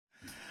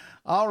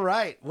All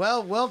right.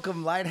 Well,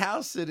 welcome,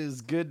 Lighthouse. It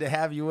is good to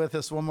have you with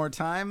us one more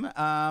time.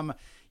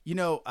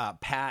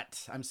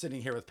 Pat, I'm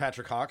sitting here with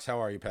Patrick Hawks. How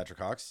are you, Patrick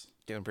Hawks?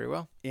 Doing pretty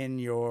well. In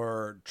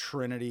your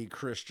Trinity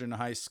Christian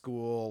High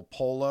School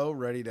polo,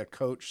 ready to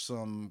coach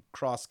some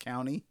cross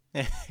county.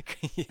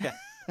 Yeah.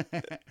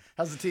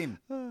 How's the team?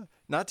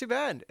 Not too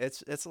bad.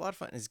 It's a lot of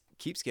fun. It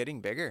keeps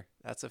getting bigger.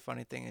 That's the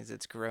funny thing is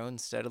it's grown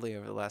steadily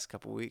over the last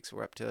couple of weeks.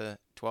 We're up to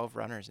 12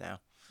 runners now.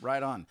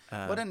 Right on.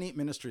 What a neat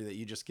ministry that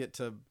you just get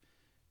to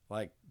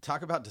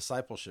talk about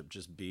discipleship.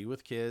 Just be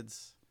with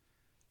kids,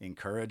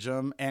 encourage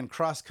them, and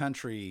cross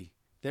country.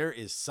 There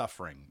is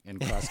suffering in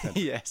cross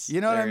country. Yes. You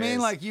know what I mean? is.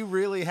 Like you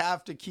really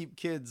have to keep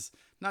kids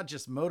not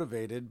just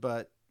motivated,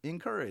 but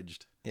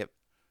encouraged. Yep.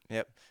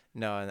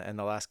 No, and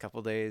the last couple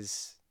of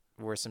days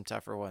were some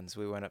tougher ones.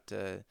 We went up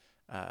to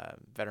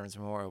Veterans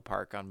Memorial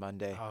Park on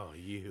Monday. Oh,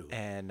 you.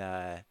 And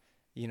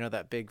you know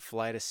that big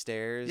flight of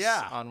stairs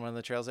Yeah. on one of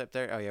the trails up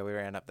there? Oh, yeah, we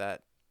ran up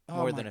that Oh,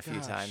 more my than a few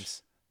gosh.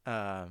 times.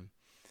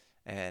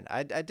 And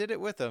I did it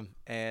with them,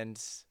 and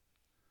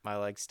my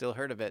legs still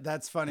hurt a bit.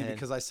 That's funny And-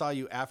 because I saw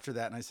you after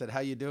that and I said, "How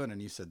you doing?"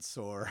 and you said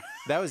sore.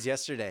 That was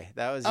yesterday.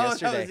 That was Oh, that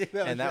yesterday.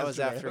 was And that was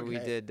yesterday. after we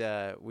Okay.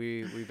 did,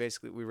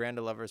 we ran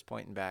to Lover's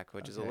Point and back,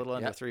 which is a Okay. little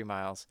under Yep. 3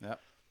 miles. Yep.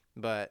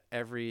 But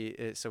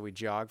so we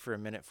jog for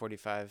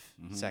 1:45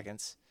 Mm-hmm.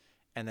 seconds,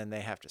 and then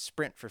they have to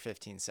sprint for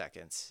 15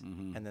 seconds,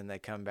 Mm-hmm. and then they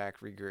come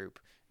back, regroup.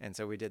 And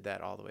so we did that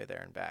all the way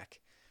there and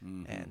back.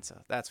 Mm-hmm. And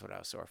so that's what I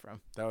was sore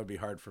from. That would be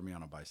hard for me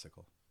on a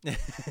bicycle.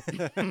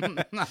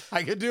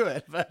 I could do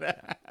it,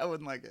 but I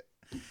wouldn't like it.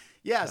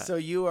 Yeah, so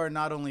you are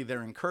not only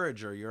their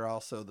encourager, you're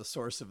also the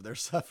source of their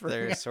suffering.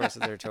 Their source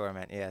of their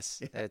torment.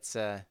 Yes. It's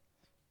a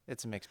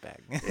mixed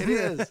bag. It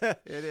is. It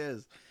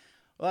is.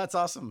 Well, that's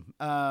awesome.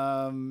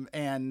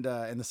 And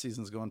the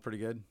season's going pretty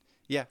good.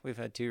 Yeah, we've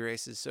had 2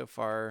 races so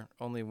far.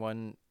 Only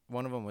one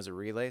of them was a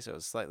relay, so it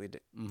was slightly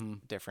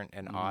different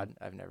and odd.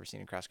 I've never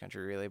seen a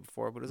cross-country relay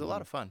before, but it was a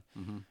lot of fun.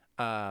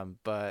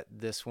 But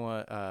this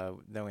one,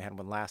 then we had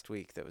one last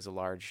week that was a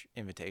large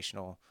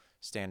invitational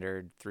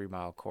standard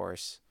 3-mile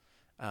course.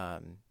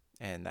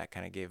 And that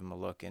kind of gave them a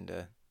look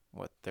into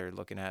what they're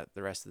looking at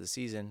the rest of the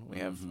season. We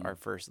have our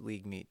first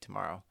league meet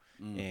tomorrow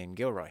in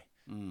Gilroy.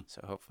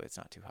 So hopefully it's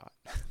not too hot.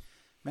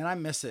 Man, I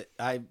miss it.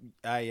 I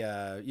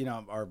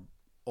our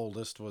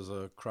oldest was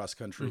a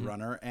cross-country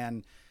runner,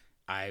 and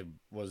I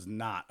was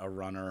not a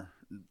runner.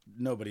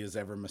 Nobody has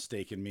ever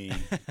mistaken me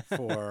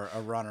for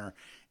a runner.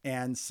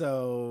 And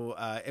so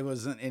it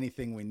wasn't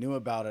anything we knew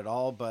about at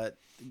all, but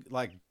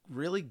like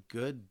really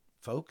good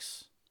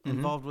folks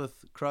involved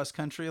with cross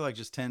country, like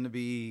just tend to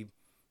be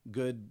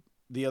good.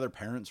 The other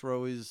parents were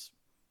always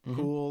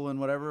cool and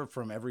whatever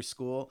from every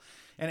school,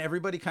 and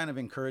everybody kind of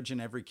encouraging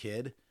every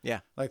kid. Yeah.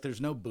 Like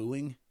there's no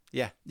booing.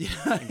 Yeah. Yeah,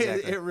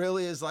 Exactly. it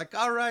really is like,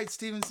 all right,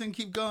 Stevenson,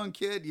 keep going,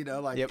 kid. You know,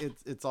 like Yep.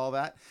 it's all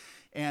that.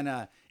 And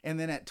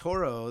then at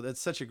Toro,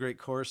 that's such a great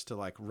course to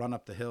like run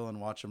up the hill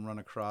and watch them run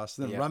across,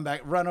 then Yep. run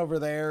back, run over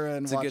there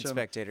and It's a watch good them.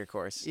 spectator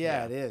course.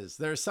 Yeah, it is.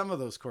 There's some of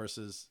those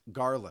courses,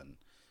 Garland,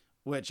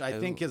 which I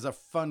think Ooh. is a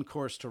fun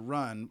course to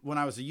run. When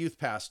I was a youth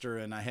pastor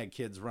and I had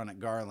kids run at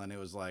Garland, it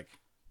was like,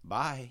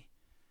 bye.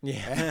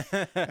 Yeah.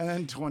 And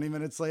then 20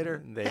 minutes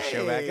later, They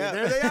show back up.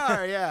 There they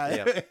are. Yeah,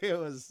 Yep. it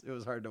was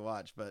hard to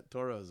watch, but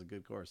Toro is a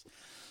good course.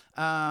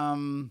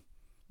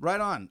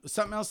 Right on.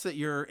 Something else that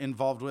you're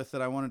involved with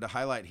that I wanted to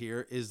highlight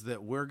here is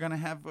that we're going to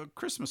have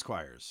Christmas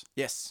choirs.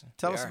 Yes.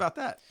 Tell we us are. about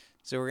that.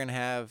 So we're going to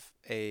have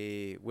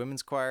a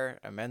women's choir,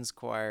 a men's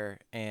choir,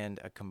 and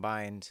a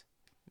combined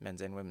men's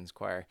and women's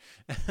choir.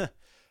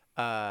 We're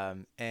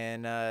going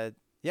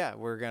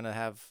to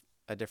have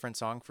a different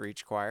song for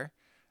each choir.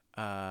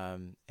 We're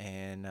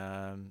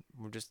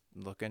just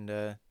looking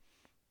to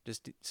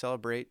just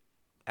celebrate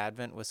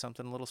Advent with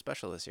something a little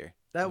special this year.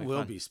 That It'll will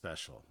fun. be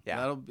special.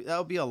 Yeah.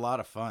 That'll be a lot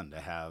of fun to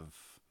have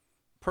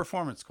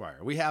performance choir.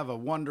 We have a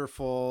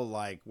wonderful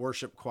like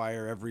worship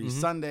choir every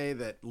Sunday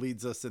that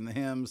leads us in the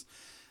hymns.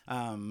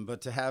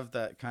 But to have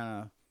that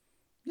kind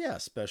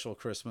of special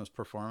Christmas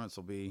performance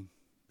will be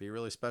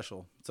really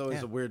special. It's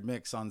always a weird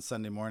mix on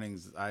Sunday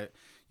mornings.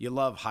 You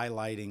love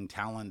highlighting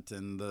talent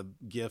and the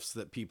gifts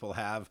that people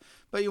have,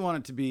 but you want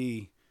it to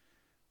be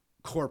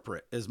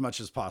corporate as much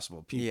as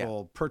possible.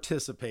 People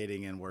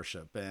participating in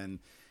worship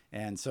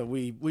and so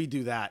we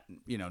do that,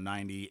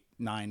 99%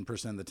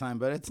 of the time,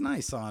 but it's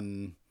nice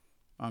on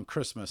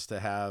Christmas to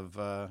have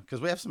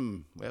cuz we have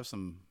some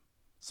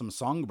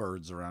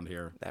songbirds around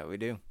here. That we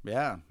do.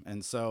 Yeah.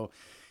 And so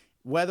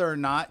whether or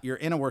not you're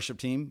in a worship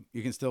team,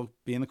 you can still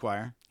be in the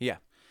choir. Yeah.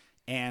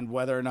 And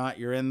whether or not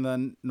you're in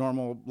the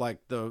normal,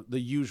 like the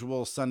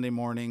usual Sunday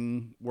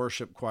morning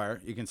worship choir,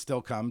 you can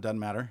still come. Doesn't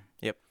matter.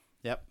 Yep.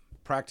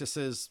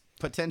 Practices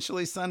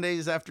potentially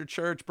Sundays after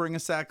church. Bring a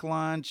sack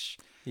lunch.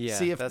 Yeah.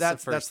 See if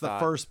that's first the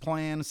thought. first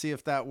plan. See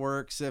if that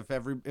works. If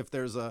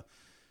there's a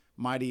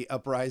mighty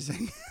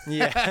uprising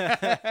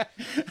Yeah.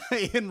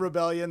 in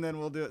rebellion, then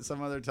we'll do it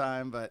some other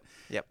time. But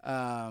Yep.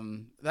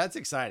 that's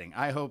exciting.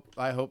 I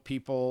hope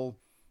people.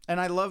 And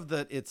I love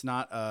that it's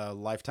not a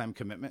lifetime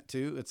commitment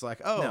too. It's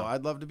like, No.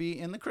 I'd love to be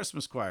in the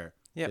Christmas choir.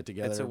 get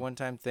together. It's a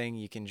one-time thing.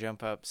 You can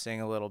jump up,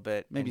 sing a little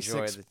bit, maybe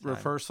enjoy 6 the time.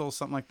 rehearsals,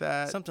 something like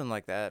that. Something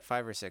like that.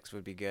 5 or 6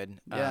 would be good.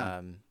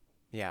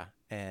 Yeah.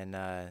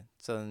 And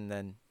so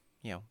then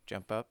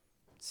jump up,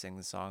 sing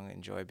the song,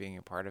 enjoy being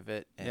a part of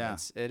it. And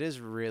it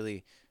is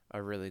really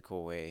a really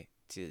cool way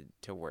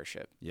to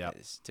worship.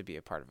 Is to be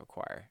a part of a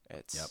choir.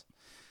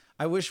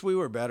 I wish we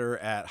were better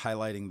at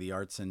highlighting the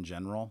arts in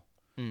general.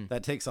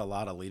 That takes a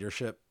lot of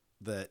leadership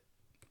that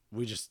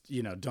we just,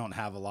 don't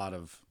have a lot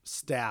of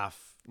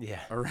staff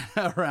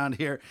around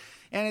here.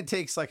 And it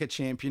takes like a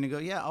champion to go,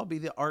 I'll be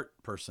the art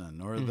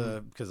person or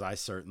because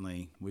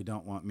we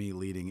don't want me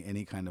leading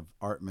any kind of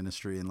art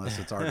ministry unless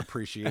it's art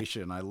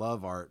appreciation. I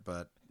love art,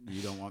 but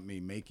you don't want me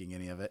making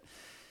any of it.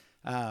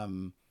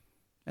 And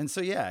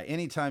so,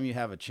 anytime you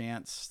have a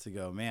chance to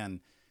go, man,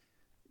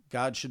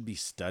 God should be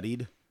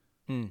studied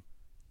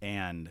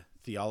and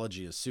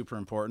theology is super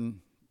important.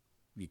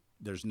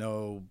 There's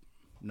no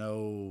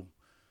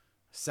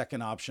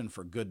second option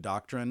for good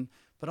doctrine,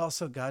 but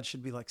also God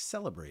should be like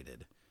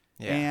celebrated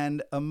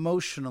and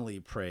emotionally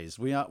praised.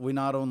 We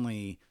not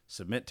only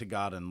submit to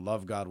God and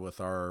love God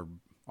with our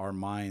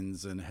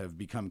minds and have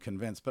become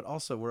convinced, but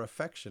also we're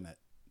affectionate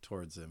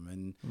towards him.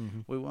 And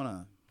we want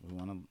to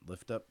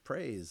lift up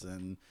praise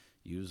and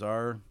use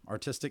our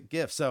artistic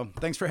gifts. So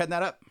thanks for heading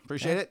that up.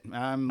 Appreciate it.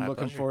 I'm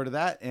looking forward to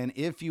that. And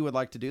if you would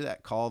like to do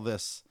that, call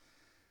this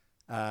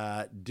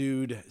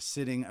dude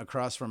sitting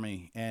across from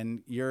me,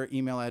 and your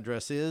email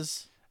address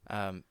is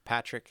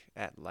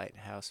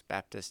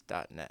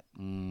Patrick@lighthousebaptist.net.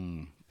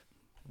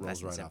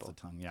 Rolls right off the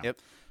tongue. Yep.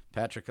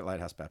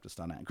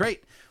 Patrick@lighthousebaptist.net.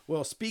 Great.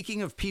 Well,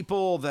 speaking of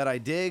people that I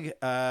dig,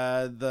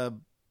 the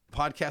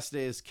podcast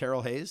today is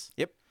Carol Hayes.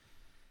 Yep.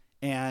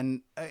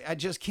 And I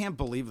just can't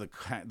believe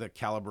the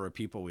caliber of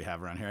people we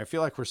have around here. I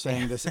feel like we're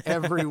saying this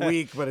every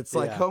week, but it's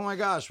like, oh my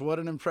gosh, what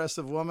an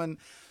impressive woman.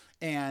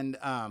 And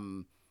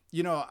the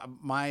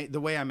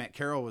way I met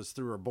Carol was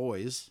through her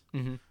boys.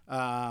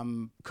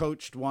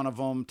 Coached one of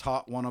them,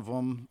 taught one of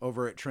them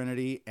over at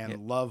Trinity,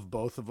 and love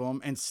both of them,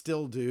 and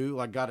still do.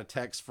 Like, got a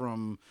text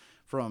from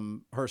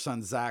her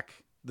son Zach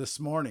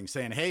this morning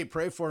saying, "Hey,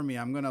 pray for me.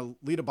 I'm going to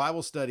lead a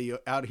Bible study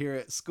out here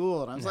at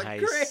school." And I was like,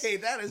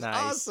 "Great, that is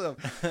awesome."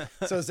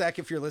 So Zach,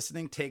 if you're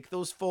listening, take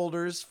those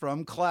folders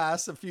from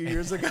class a few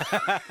years ago,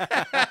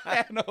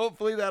 and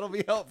hopefully that'll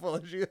be helpful.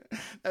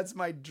 That's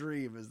my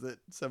dream, is that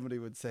somebody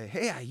would say,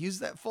 "Hey, I used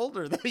that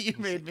folder that you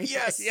made me."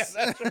 Yes, yeah,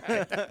 that's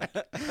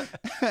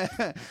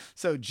right.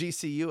 So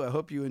GCU, I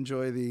hope you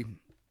enjoy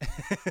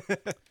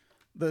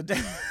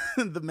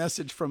the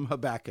message from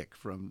Habakkuk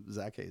from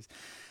Zach Hayes.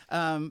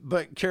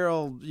 But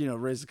Carol,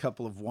 raised a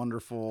couple of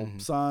wonderful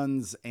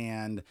sons,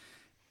 and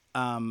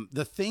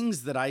the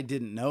things that I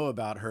didn't know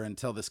about her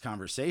until this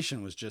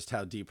conversation was just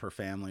how deep her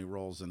family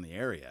rolls in the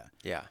area.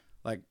 Yeah.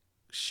 Like,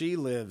 she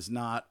lives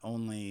not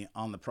only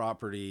on the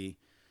property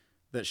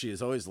that she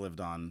has always lived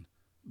on,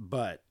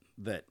 but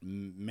that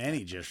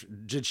many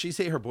did she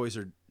say her boys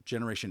are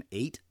generation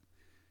 8?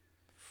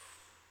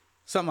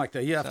 Something like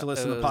that. You have to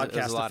listen to the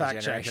podcast to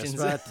fact check us.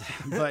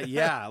 But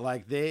yeah,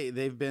 like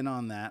they've been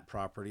on that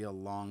property a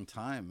long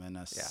time, and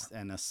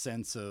a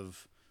sense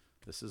of,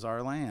 this is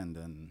our land,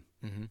 and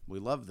we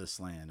love this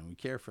land, and we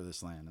care for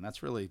this land, and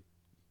that's really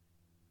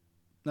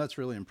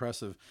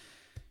impressive.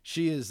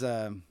 She is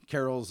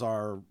Carol's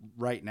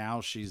right now.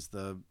 She's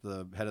the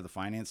head of the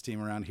finance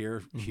team around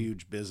here.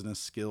 Huge business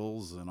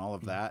skills and all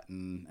of that,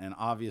 and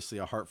obviously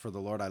a heart for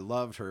the Lord. I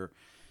loved her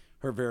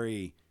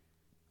very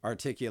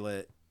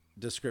articulate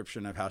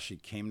description of how she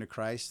came to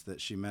Christ, that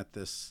she met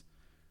this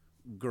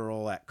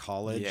girl at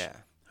college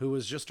who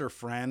was just her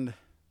friend,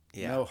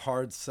 no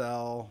hard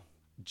sell,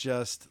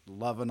 just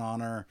loving on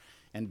her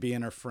and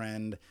being her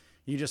friend.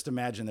 You just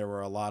imagine there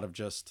were a lot of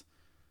just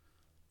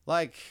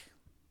like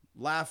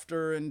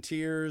laughter and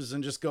tears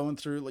and just going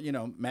through,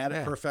 mad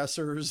at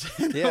professors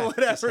and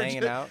whatever, just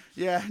hanging out.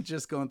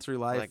 Just going through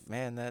life. Like,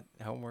 man, that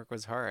homework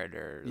was hard,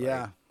 or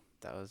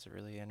that was a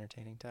really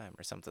entertaining time,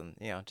 or something,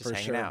 just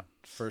hanging out.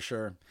 For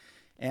sure.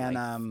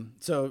 And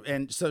so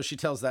she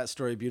tells that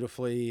story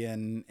beautifully,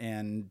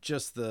 and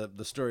just the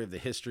story of the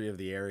history of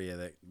the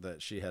area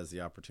that she has the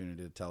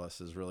opportunity to tell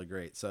us is really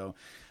great. So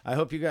I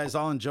hope you guys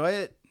all enjoy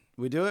it.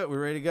 We do it.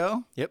 We're ready to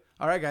go? Yep.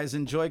 All right, guys.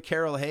 Enjoy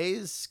Carol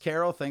Hayes.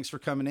 Carol, thanks for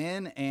coming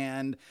in,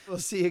 and we'll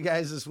see you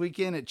guys this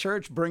weekend at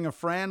church. Bring a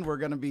friend. We're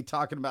going to be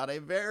talking about a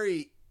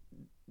very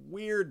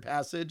weird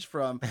passage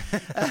from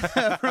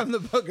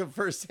the book of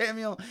 1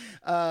 Samuel,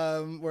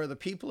 where the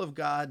people of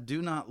God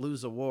do not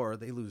lose a war,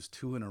 they lose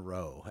 2 in a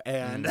row,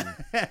 and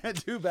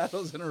 2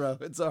 battles in a row.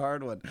 It's a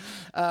hard one.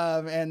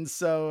 And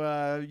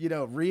so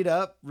read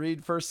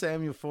 1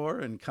 Samuel 4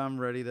 and come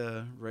ready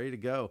to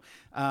go.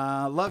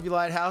 Love you,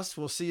 Lighthouse.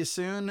 We'll see you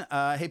soon.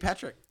 Hey,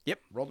 Patrick. Yep.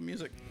 Roll the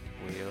music.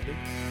 Will do.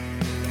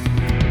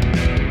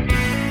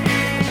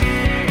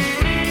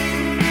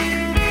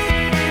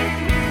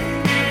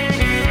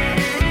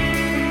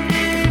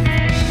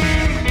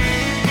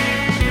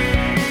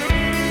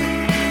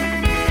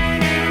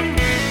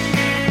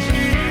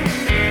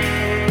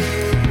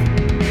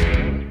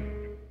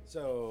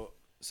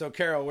 So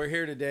Carol, we're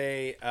here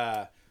today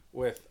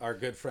with our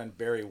good friend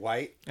Barry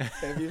White.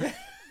 Have you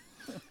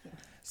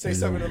say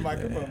something to the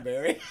microphone,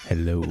 Barry?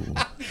 Hello.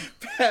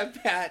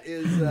 Pat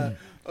is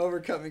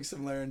overcoming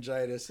some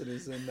laryngitis and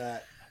is in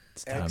that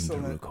It's time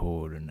excellent... to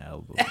record an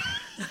album.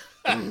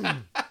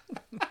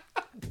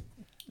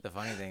 The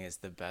funny thing is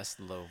the best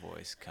low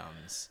voice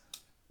comes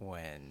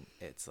when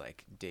it's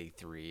like day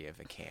 3 of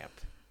a camp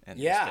and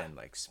Yeah. there's been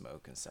like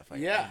smoke and stuff like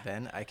Yeah. that.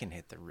 Then I can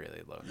hit the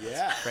really low notes.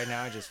 Yeah. Right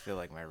now I just feel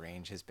like my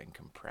range has been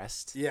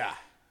compressed. Yeah.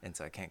 And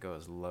so I can't go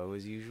as low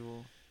as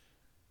usual,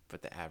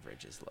 but the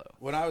average is low.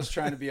 When I was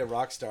trying to be a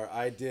rock star,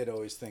 I did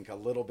always think a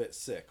little bit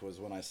sick was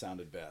when I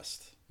sounded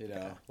best. You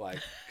know, like,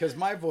 because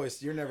my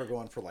voice, you're never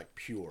going for like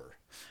pure.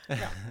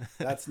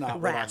 That's not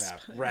what I'm Rasp.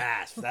 at.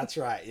 Rasp. That's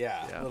right.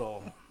 Yeah. Yeah.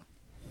 Little.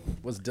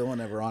 Was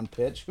Dylan ever on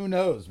pitch? Who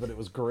knows? But it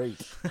was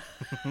great.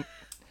 All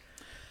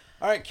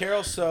right,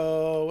 Carol.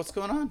 So what's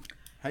going on?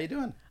 How you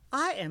doing?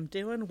 I am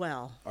doing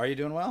well. Are you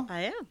doing well?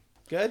 I am.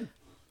 Good.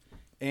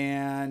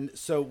 And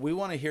so we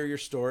want to hear your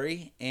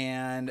story,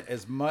 and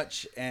as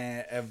much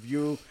of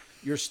your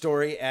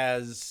story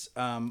as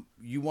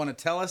you want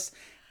to tell us.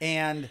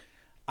 And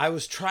I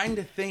was trying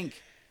to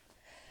think,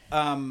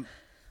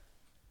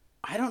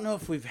 I don't know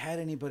if we've had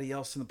anybody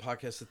else in the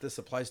podcast that this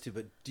applies to,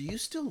 but do you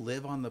still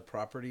live on the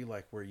property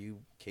like where you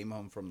came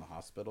home from the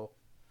hospital?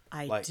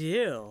 I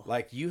do.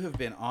 Like you have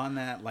been on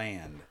that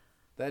land.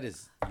 That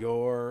is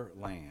your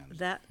land.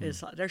 That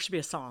is. There should be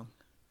a song.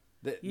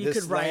 You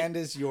This could write- land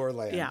is your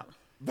land. Yeah.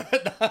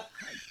 But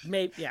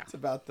Maybe. Yeah. it's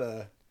about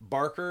the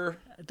Barker.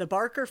 The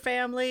Barker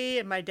family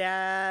and my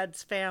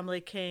dad's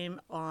family came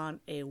on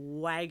a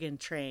wagon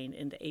train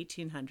in the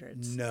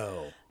 1800s.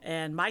 No.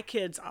 And my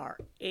kids are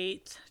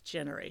 8th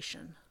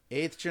generation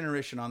 8th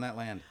generation on that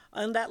land.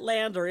 on that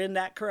land or in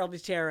that Corral de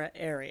Tierra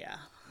area.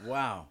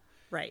 Wow.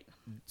 Right.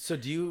 So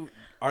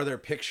are there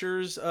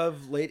pictures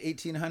of late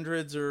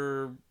 1800s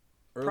or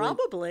early?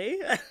 Probably.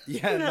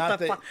 Yeah,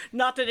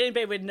 not that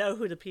anybody would know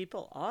who the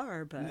people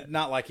are, but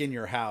Not like in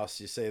your house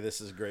you say this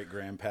is great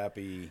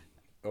grandpappy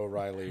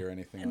O'Reilly or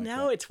anything like that.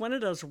 no, it's one of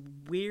those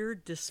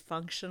weird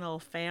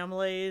dysfunctional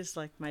families.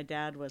 Like my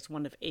dad was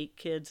one of 8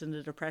 kids in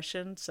the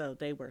Depression, so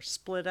they were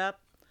split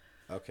up.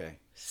 Okay.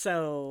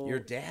 So Your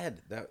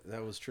dad, that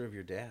was true of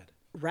your dad.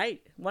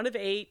 right, one of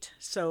 8.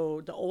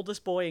 So the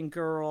oldest boy and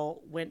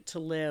girl went to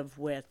live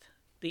with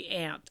the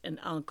aunt and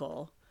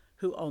uncle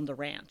who owned the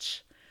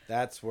ranch.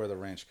 That's where the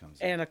ranch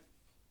comes in. And a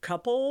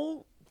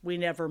couple we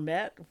never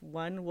met.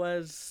 One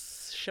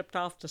was shipped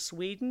off to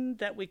Sweden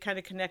that we kind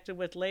of connected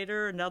with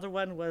later. Another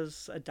one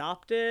was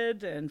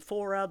adopted, and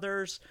 4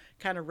 others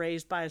kind of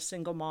raised by a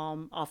single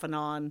mom off and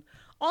on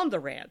the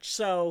ranch.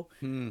 So,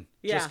 yeah.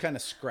 Just kind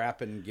of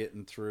scrapping,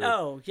 getting through.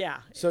 Oh, yeah.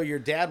 So your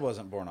dad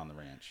wasn't born on the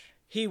ranch.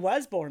 He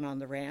was born on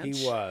the ranch.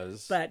 He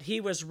was. But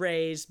he was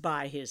raised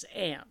by his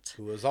aunt.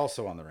 Who was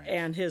also on the ranch.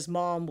 And his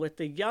mom with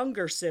the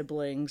younger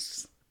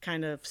siblings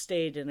kind of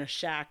stayed in a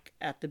shack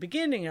at the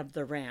beginning of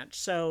the ranch.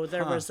 So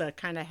there was a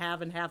kind of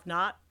have and have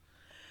not.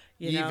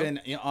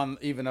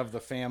 Even of the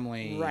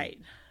family. Right.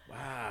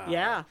 Wow.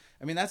 Yeah.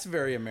 I mean, that's a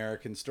very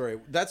American story.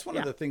 That's one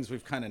of Yeah. the things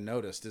we've kind of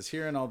noticed is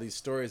hearing all these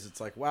stories.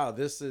 It's like, wow,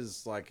 this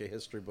is like a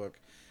history book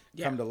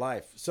come to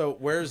life. So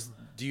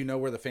do you know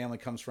where the family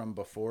comes from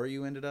before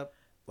you ended up?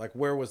 Like,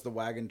 where was the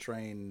wagon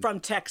train From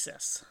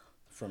Texas.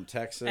 from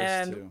Texas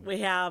And to?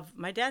 we have,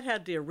 my dad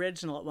had the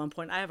original at one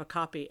point. I have a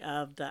copy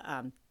of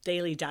the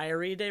daily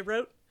diary they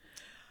wrote,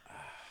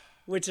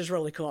 which is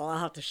really cool. I'll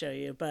have to show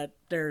you. But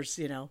there's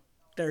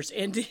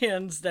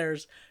Indians,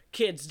 there's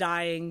kids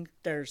dying,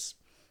 there's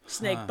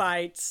snake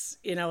bites,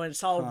 and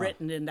it's all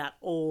written in that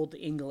old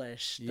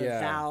English, the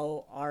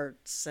thou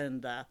arts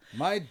and the...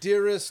 My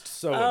dearest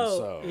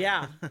so-and-so. Oh,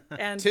 yeah.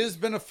 And 'Tis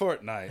been a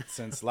fortnight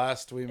since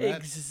last we met.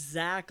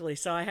 exactly.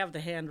 So I have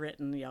the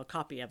handwritten,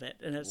 copy of it.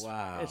 And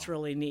Wow. it's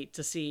really neat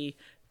to see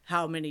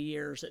how many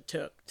years it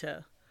took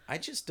to... I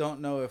just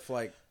don't know if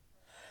like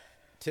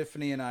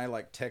Tiffany and I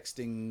like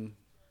texting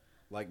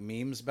like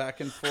memes back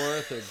and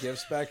forth or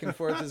gifts back and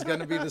forth is going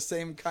to be the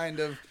same kind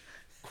of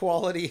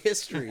quality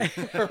history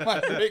for my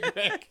great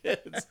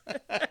grandkids.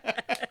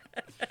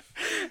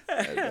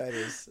 That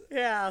is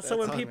Yeah, so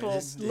when on people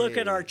this look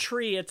at day. our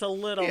tree, it's a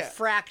little Yeah.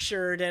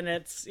 fractured and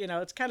it's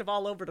kind of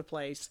all over the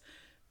place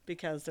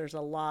because there's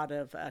a lot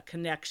of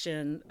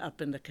connection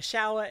up in the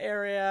Kashawa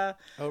area.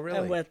 Oh, really?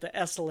 And with the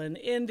Esalen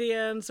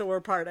Indians, so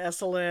we're part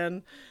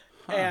Esalen,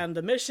 and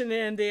the Mission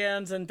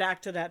Indians, and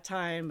back to that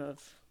time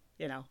of,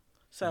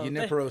 so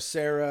Junipero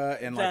Serra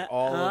and like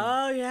all of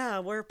oh yeah,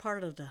 we're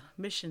part of the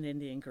Mission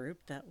Indian group.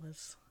 That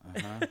was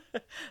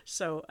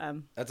so.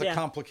 that's yeah. a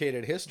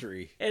complicated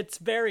history. It's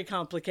very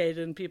complicated,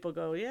 and people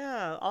go,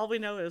 "Yeah, all we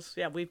know is,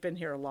 we've been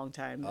here a long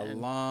time." A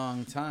and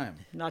long time.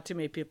 not too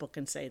many people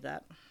can say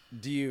that.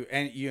 Do you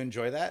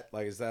enjoy that?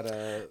 Like, is that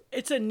a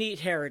It's a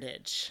neat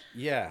heritage,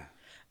 yeah?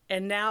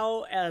 and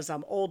now as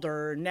I'm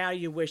older, now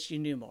you wish you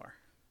knew more.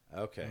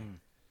 Okay.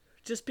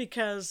 Just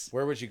because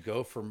Where would you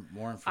go for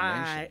more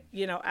information?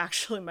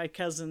 actually my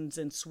cousins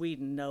in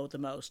Sweden know the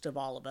most of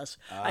all of us.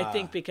 I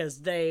think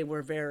because they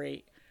were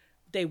very,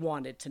 they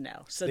wanted to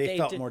know. So they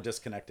felt more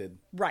disconnected.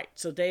 Right.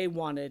 So they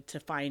wanted to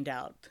find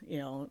out,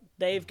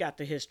 they've got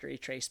the history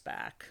traced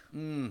back,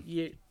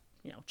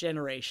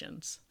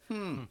 generations.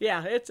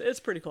 Yeah, it's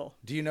pretty cool.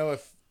 Do you know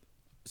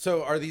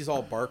so are these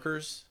all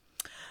Barkers?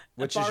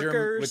 Which is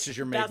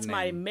your maiden That's name?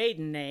 my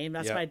maiden name.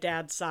 That's Yep. my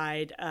dad's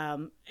side.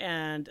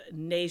 And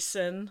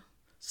Nason.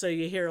 So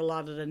you hear a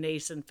lot of the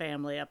Nason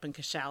family up in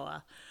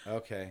Kashawa.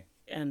 Okay.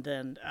 And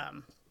then,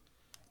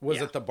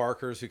 Was it the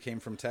Barkers who came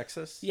from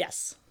Texas?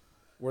 yes.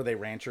 Were they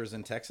ranchers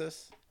in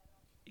Texas?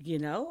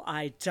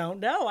 I don't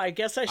know. I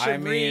guess I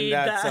should read.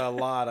 That's a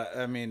lot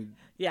of,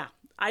 Yeah,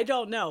 I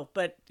don't know,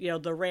 but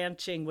the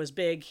ranching was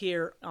big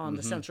here on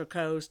the Central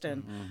Coast,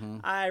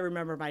 and I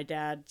remember my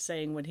dad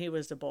saying when he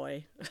was a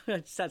boy,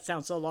 that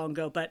sounds so long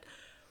ago, but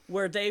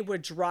where they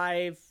would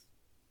drive,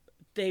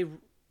 the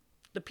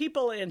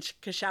people in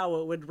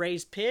Kashawa would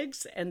raise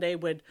pigs, and they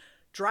would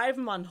drive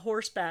them on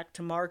horseback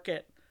to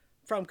market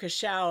from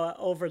Kashawa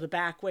over the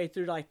back way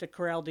through like the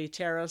Corral de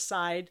Terra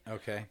side.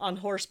 Okay. On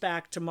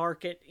horseback to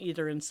market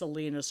either in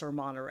Salinas or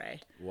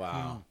Monterey.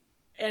 Wow.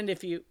 And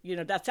if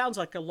that sounds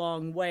like a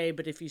long way,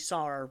 but if you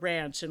saw our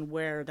ranch and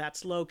where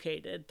that's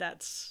located,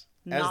 that's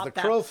not As the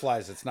crow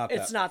flies, it's not that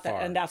It's not that,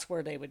 far. and that's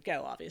where they would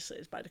go, obviously,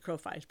 is by the crow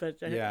flies. But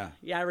Yeah.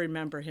 I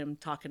remember him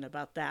talking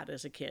about that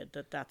as a kid,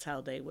 that's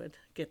how they would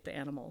get the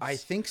animals. I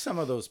think some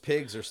of those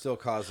pigs are still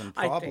causing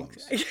I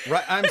problems. think-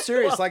 Right? I'm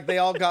serious. Like they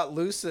all got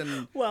loose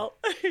and Well,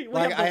 we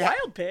Like, have the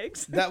wild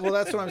pigs. that's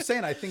what I'm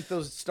saying. I think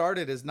those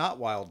started as not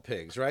wild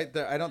pigs, right?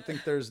 I don't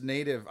think there's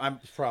native.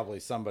 I'm probably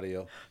somebody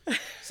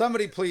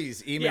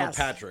please email Yes.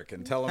 Patrick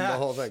and tell him the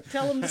whole thing.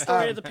 Tell them the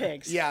story of the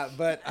pigs. Yeah,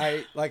 but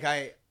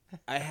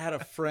I had a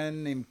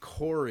friend named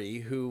Corey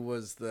who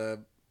was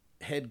the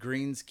head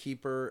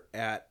greenskeeper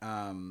at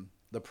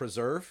the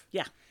preserve.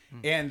 Yeah.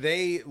 And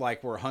they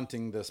were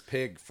hunting this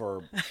pig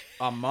for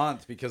a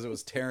month because it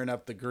was tearing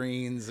up the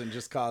greens and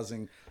just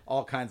causing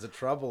all kinds of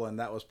trouble. And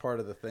that was part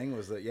of the thing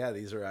was that,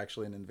 these are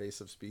actually an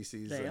invasive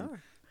species. They and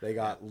are. They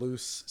got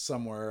loose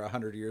somewhere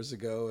 100 years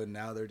ago, and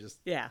now they're just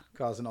Yeah.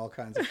 causing all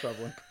kinds of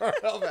trouble in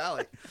Carmel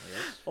Valley.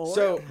 Or-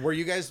 So were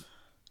you guys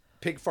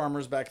pig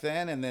farmers back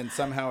then, and then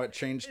somehow it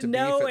changed to beef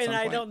No, at and some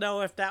I point? don't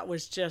know if that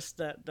was just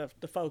the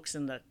folks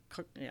in the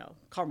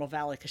Carmel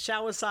Valley,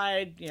 Kashawa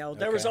side.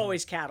 There was Okay.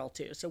 always cattle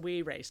too, so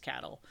we raised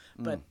cattle,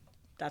 but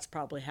that's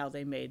probably how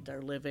they made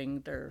their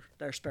living, their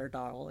spare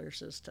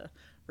dollars is to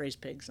raise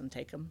pigs and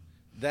take them.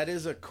 That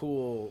is a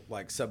cool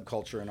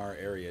subculture in our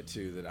area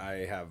too that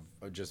I have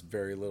just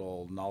very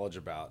little knowledge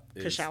about.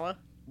 Kashawa.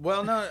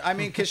 Well, no, I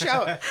mean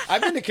Kashawa.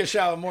 I've been to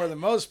Kashawa more than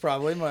most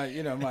probably.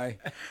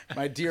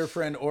 My dear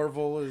friend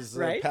Orville is a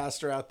Right.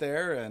 pastor out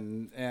there,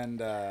 and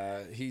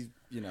he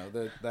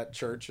that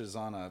church is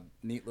on a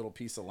neat little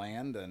piece of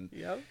land, and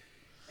Yep.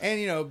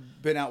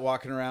 been out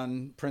walking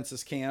around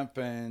Princess Camp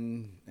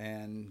and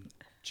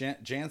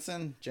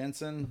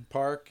Jensen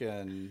Park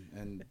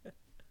and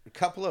a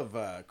couple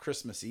of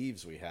Christmas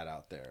Eves we had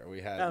out there.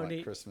 We had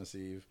neat. Christmas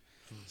Eve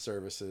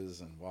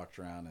services and walked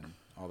around and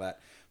all that.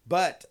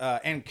 But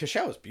and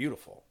Kashawa is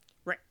beautiful.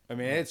 Right. I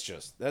mean,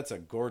 that's a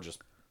gorgeous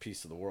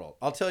piece of the world.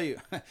 I'll tell you,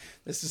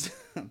 this is.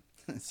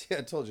 See,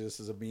 I told you this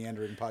is a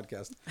meandering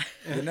podcast.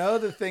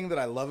 The thing that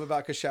I love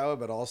about Kashawa,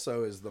 but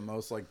also is the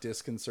most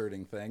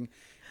disconcerting thing,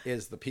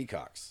 is the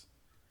peacocks.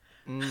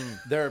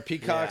 There are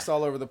peacocks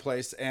all over the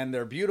place, and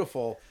they're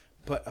beautiful.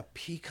 But a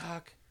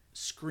peacock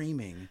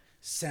screaming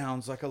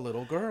sounds like a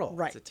little girl.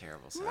 Right. It's a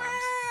terrible sound.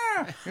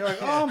 You're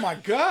like, oh my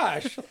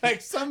gosh!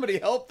 Somebody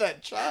help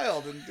that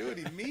child and do it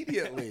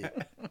immediately.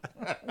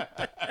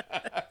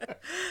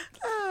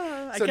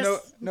 So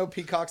guess- no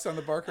peacocks on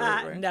the Barker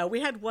Ranch? No, we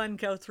had one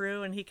go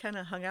through, and he kind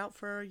of hung out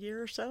for a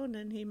year or so, and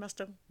then he must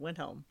have went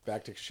home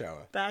Back to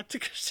Kashawa, back to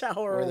Kashawa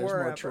or where there's more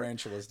wherever.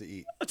 tarantulas to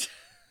eat.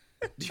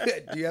 Do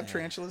you have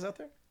tarantulas out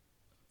there?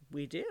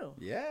 We do.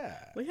 Yeah.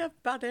 We have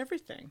about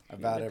everything.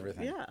 About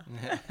everything.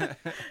 Yeah.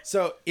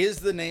 So is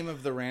the name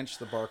of the ranch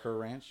the Barker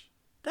Ranch?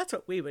 That's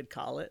what we would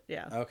call it.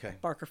 Yeah. Okay.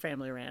 Barker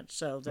Family Ranch.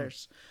 So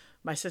there's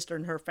my sister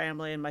and her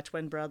family and my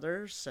twin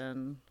brothers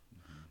and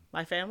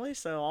my family.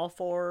 So all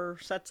 4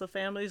 sets of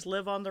families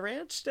live on the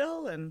ranch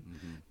still, and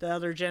the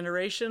other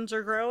generations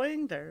are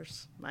growing.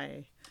 There's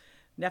my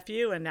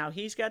nephew, and now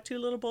he's got 2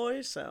 little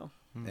boys. So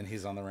And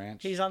he's on the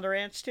ranch? he's on the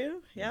ranch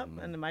too. Yep.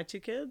 And then my 2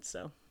 kids.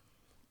 So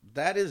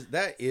That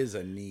is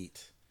a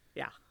neat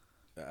yeah.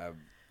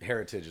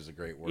 heritage is a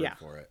great word Yeah.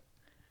 for it.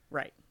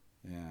 Right.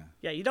 Yeah.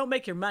 Yeah. You don't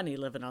make your money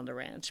living on the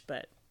ranch,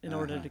 but in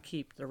order to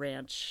keep the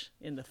ranch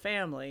in the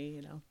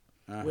family,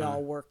 we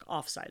all work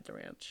offside the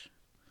ranch.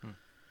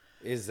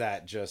 Is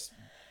that just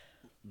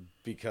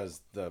because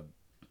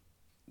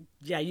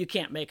Yeah, you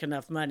can't make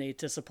enough money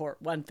to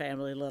support one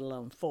family, let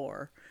alone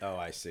 4. Oh,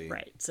 I see.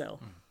 Right. So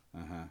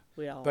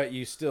we all. But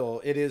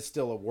it is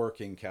still a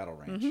working cattle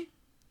ranch.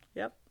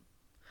 Yep.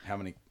 How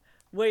many?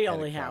 We of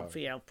only have,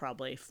 cows.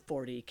 probably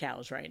 40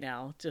 cows right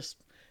now. Just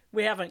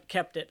we haven't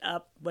kept it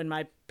up. When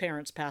my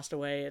parents passed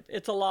away,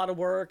 it's a lot of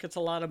work. It's a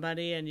lot of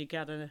money, and you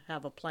got to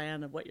have a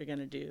plan of what you're going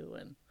to do.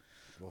 And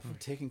Well,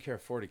 taking care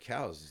of 40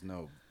 cows is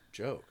no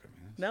joke. I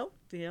mean,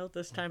 No,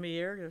 this time of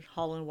year, you're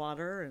hauling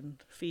water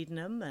and feeding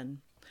them, and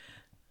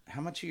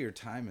how much of your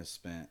time is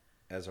spent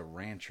as a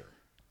rancher?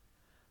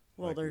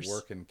 well, like there's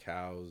working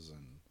cows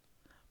and.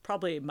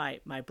 probably my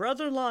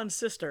brother-in-law and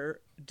sister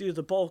do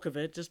the bulk of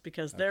it, just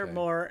because they're Okay.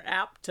 more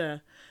apt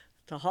to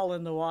haul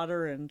in the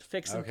water and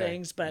fixing Okay,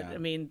 things. But yeah. I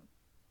mean,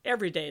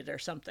 every day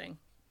there's something.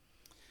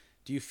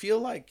 Do you feel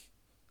like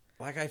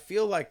I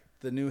feel like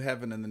the new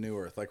heaven and the new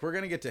earth? Like we're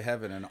gonna get to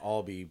heaven and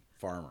all be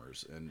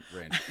farmers and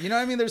ranchers. You know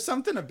what I mean? There's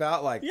something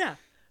about like Yeah,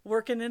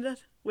 working in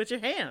it with your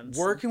hands.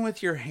 working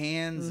with your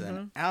hands Mm-hmm.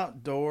 and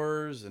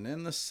outdoors and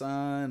in the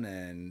sun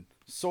and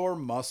sore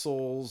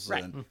muscles.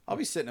 Right. And I'll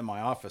be sitting in my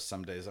office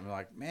some days. I'm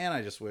like, man,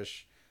 I just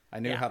wish I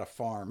knew Yeah. how to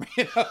farm.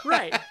 You know?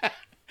 Right.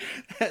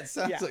 That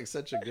sounds Yeah. like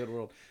such a good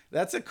world.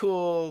 That's a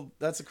cool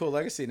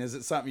legacy. And is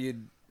it something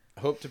you'd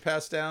hope to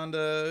pass down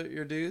to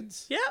your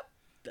dudes? Yep.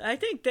 I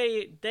think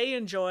they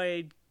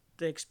enjoyed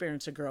the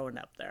experience of growing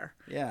up there.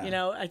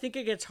 Yeah. I think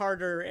it gets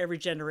harder every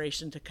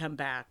generation to come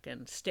back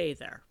and stay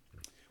there.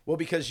 Well,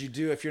 because you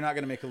do, if you're not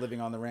going to make a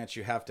living on the ranch,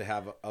 you have to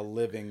have a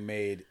living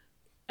made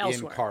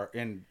Elsewhere.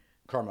 in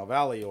Carmel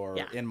Valley or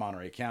Yeah. in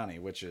Monterey County,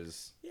 which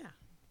is Yeah.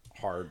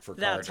 hard for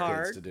That's college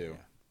hard. kids to do.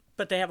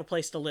 But they have a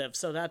place to live.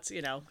 So that's,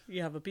 you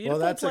have a beautiful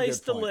that's a good place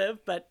to point.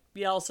 live, but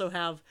you also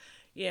have,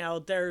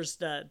 there's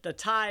the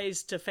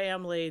ties to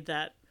family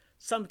that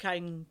some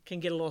can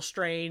get a little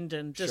strained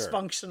and Sure.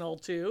 dysfunctional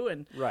too.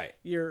 And Right.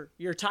 you're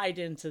tied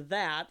into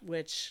that,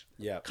 which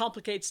Yep.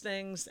 complicates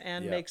things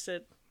and Yep. makes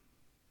it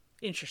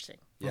interesting.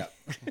 Yeah.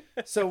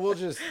 So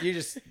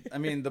I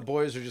mean, the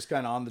boys are just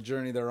kind of on the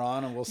journey they're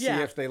on, and we'll see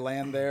Yeah. if they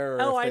land there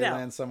or Oh, if I they know.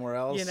 land somewhere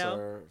else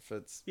or if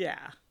it's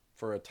Yeah.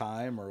 for a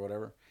time or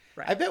whatever.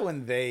 Right. I bet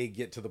when they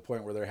get to the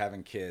point where they're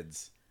having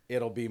kids,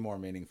 it'll be more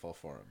meaningful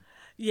for them.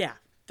 Yeah.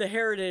 The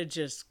heritage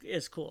is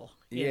cool.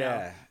 you know?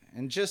 Yeah.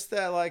 And just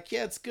that, like,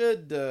 yeah, it's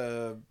good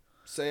to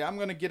say, I'm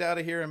going to get out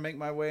of here and make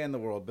my way in the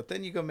world. But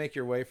then you go make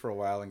your way for a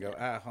while and go,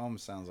 home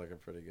sounds like a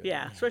pretty good.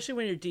 Yeah. Especially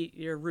when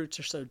your roots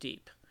are so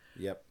deep.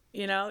 Yep.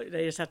 They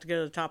just have to go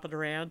to the top of the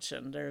ranch,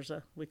 and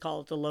we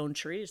call it the lone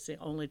tree. It's the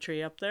only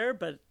tree up there,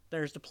 but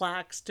there's the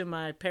plaques to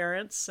my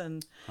parents,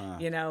 and,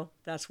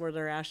 that's where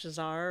their ashes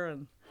are,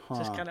 and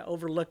just kind of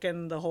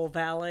overlooking the whole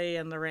valley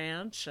and the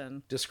ranch.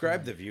 And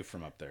Describe the view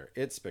from up there.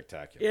 It's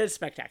spectacular. it's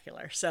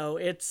spectacular. So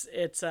it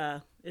sits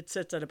at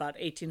about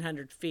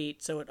 1,800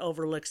 feet, so it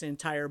overlooks the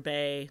entire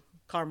bay,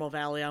 Carmel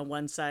Valley on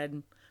one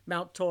side,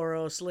 Mount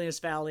Toro, Salinas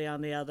Valley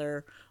on the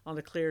other. On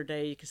a clear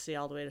day, you can see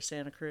all the way to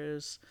Santa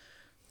Cruz.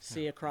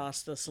 See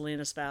across the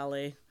Salinas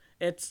Valley.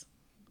 It's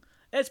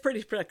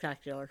pretty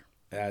spectacular.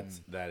 That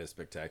is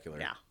spectacular.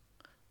 Yeah.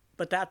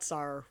 But that's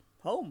our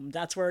home.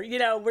 That's where,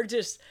 we're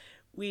just,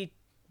 we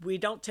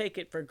don't take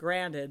it for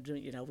granted.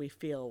 We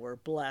feel we're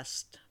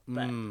blessed,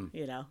 but,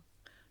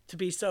 to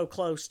be so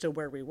close to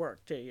where we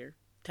work too. You're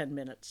 10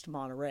 minutes to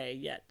Monterey,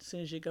 yet as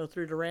soon as you go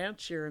through the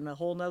ranch, you're in a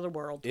whole nother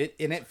world.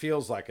 It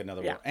feels like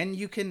another Yeah. world. And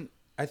you can,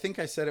 I think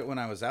I said it when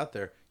I was out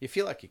there, you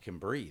feel like you can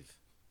breathe.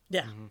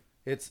 Yeah.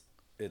 It's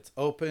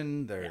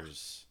open.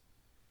 There's,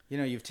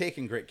 you've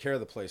taken great care of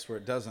the place where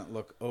it doesn't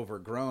look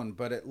overgrown,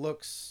 but it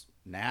looks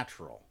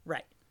natural.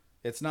 Right.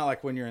 It's not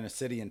like when you're in a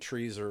city and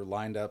trees are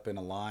lined up in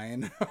a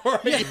line, or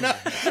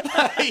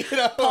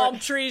Palm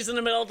trees in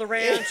the middle of the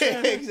ranch.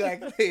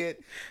 exactly.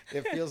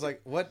 It feels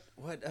like what?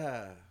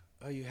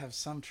 You have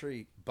some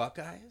tree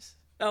buckeyes.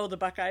 Oh, the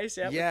Buckeyes.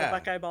 Yep, Yeah. the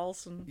Buckeye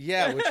balls and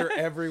Yeah, which are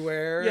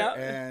everywhere Yep.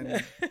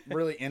 and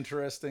really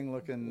interesting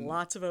looking.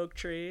 lots of oak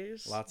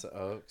trees. Lots of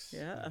oaks.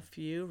 Yeah, a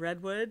few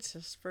redwoods,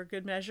 just for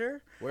good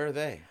measure. Where are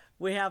they?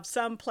 We have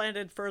some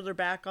planted further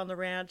back on the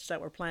ranch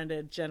that were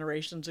planted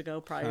generations ago,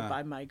 probably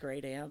by my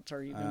great aunt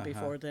or even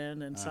before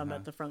then, and some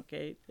at the front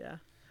gate. Yeah,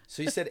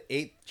 So you said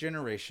 8th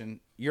generation.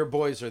 Your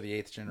boys are the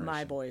 8th generation.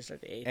 my boys are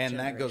the eighth. And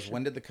that goes. generation.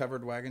 When did the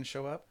covered wagon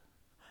show up?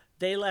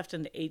 They left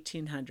in the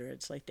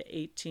 1800s, like the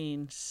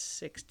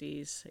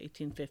 1860s,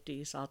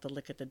 1850s. I'll have to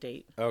look at the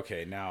date.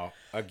 Okay, now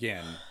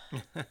again,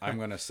 I'm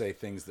going to say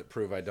things that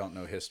prove I don't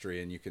know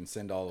history, and you can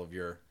send all of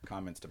your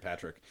comments to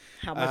Patrick.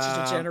 How much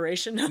is a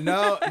generation?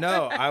 No,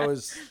 I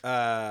was.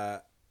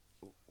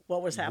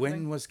 What was happening?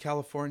 When was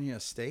California a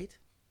state?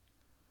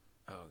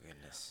 Oh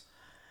goodness.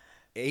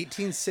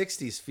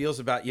 1860s feels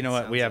about. You know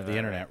what? We have the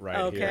internet right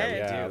Okay. here. Yeah,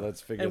 Yeah, we do.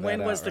 let's figure And that out.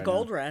 when was the right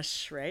gold now.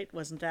 rush, right?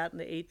 Wasn't that in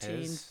the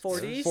 1840s?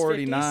 50s?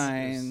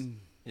 49.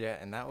 Yeah,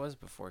 and that was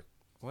before.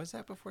 Was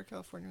that before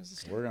California was a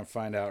state? We're gonna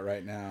find out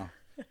right now.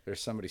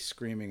 There's somebody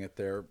screaming at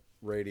their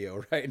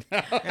radio right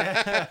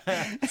now.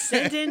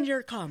 Send in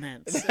your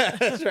comments.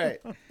 That's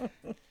right.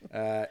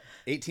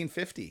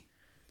 1850.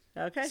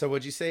 Okay. So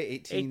would you say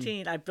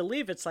 18, I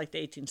believe it's like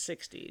the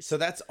 1860s. So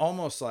that's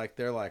almost like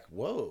they're like,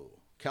 whoa,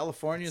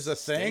 California's a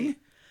thing.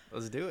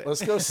 Let's do it.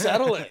 Let's go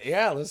settle it.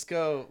 Yeah, let's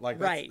go. Like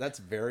that's, Right. that's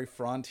very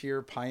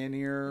frontier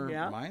pioneer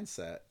Yeah.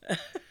 mindset.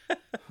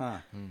 Huh?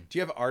 Do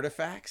you have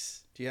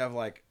artifacts? Do you have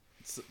like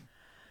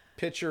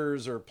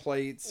pictures or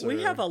plates? We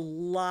or- have a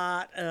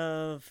lot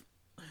of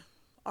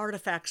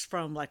artifacts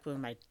from like when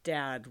my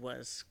dad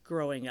was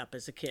growing up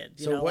as a kid.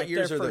 So what like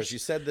years are those? You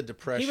said the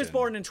Depression. He was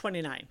born in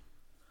 29.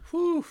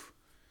 Whew.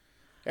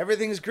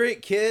 Everything's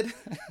great, kid.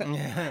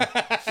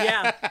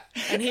 Yeah.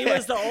 And he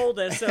was the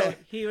oldest, so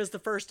he was the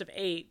first of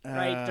 8,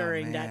 right,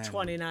 during man. that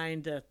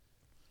 29 to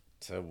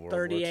World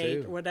 38 War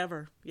II. or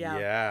whatever. Yeah.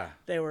 Yeah.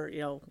 They were,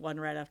 one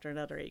right after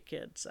another, 8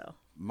 kids, so.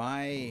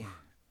 My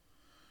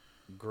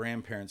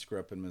grandparents grew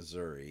up in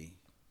Missouri,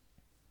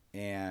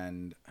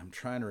 and I'm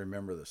trying to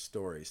remember the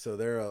story. So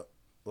they're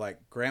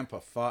like Grandpa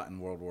fought in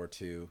World War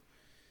II,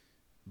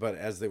 but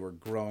as they were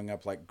growing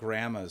up, like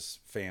Grandma's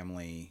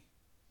family,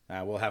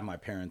 we'll have my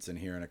parents in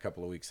here in a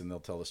couple of weeks, and they'll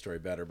tell the story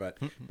better.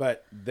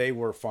 But they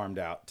were farmed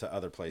out to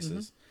other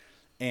places,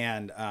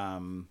 and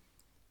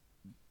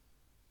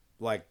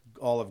like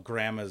all of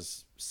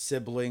Grandma's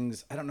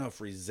siblings, I don't know if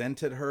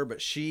resented her,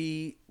 but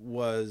she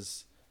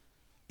was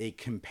a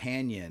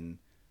companion,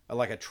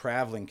 like a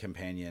traveling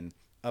companion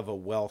of a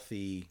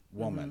wealthy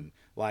woman,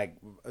 like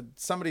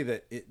somebody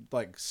that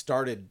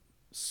started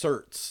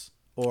certs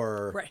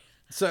or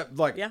so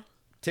like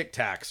Tic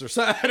Tacs or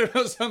something, I don't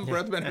know, some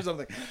breathmint or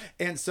something.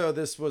 And so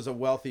this was a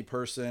wealthy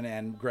person,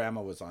 and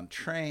Grandma was on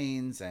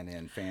trains and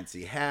in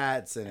fancy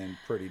hats and in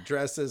pretty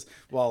dresses,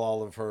 while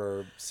all of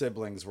her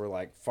siblings were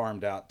like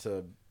farmed out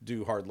to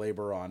do hard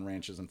labor on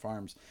ranches and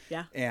farms.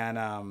 Yeah. And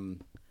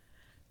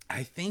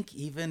I think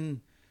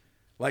even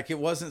like it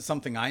wasn't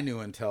something I knew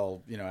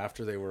until,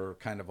 after they were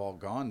kind of all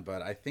gone,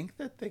 but I think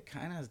that they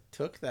kind of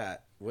took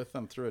that with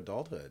them through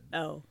adulthood.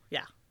 Oh,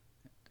 yeah.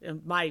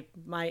 And my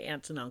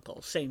aunts and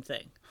uncles, same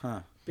thing.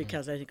 Huh.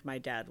 Because I think my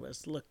dad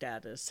was looked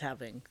at as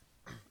having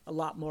a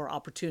lot more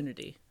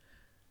opportunity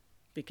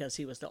because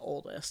he was the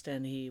oldest,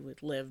 and he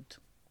lived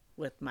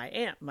with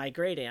my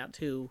great aunt,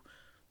 who,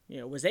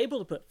 was able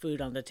to put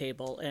food on the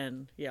table,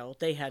 and,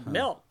 they had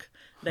milk.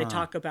 They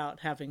talk about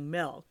having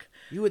milk.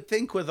 You would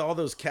think with all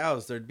those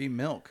cows, there'd be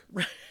milk.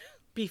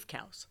 Beef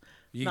cows.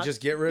 You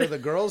just get rid of the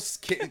girls.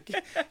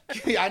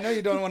 I know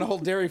you don't want a whole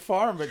dairy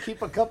farm, but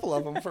keep a couple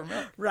of them for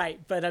milk.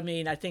 Right. But I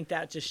mean, I think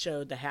that just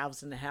showed the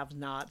haves and the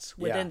have-nots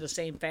within the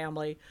same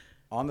family.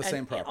 On the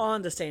same property.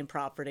 On the same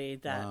property,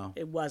 that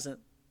it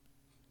wasn't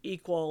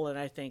equal. And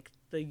I think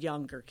the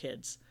younger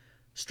kids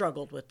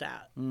struggled with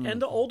that.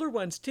 And the older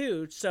ones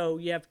too. So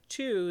you have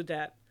 2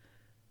 that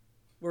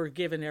were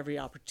given every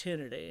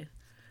opportunity.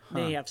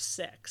 Then you have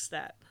 6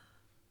 that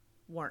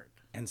weren't.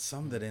 And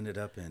some that ended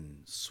up in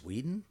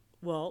Sweden?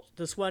 Well,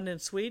 this one in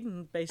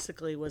Sweden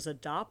basically was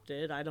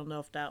adopted. I don't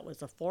know if that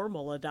was a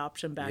formal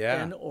adoption back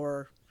then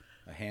or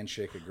a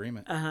handshake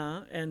agreement.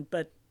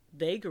 But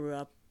they grew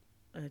up.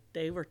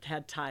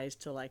 Had ties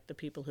to like the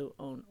people who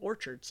own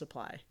Orchard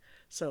Supply,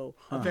 so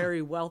a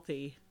very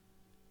wealthy.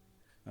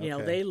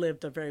 They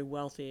lived a very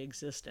wealthy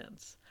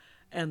existence,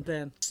 and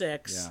then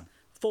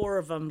 4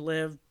 of them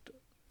lived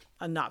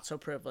a not so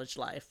privileged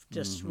life,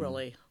 just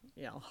really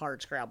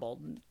hard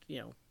scrabbled.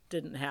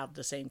 Didn't have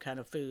the same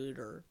kind of food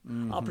or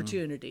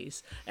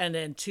opportunities. And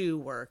then 2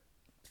 were,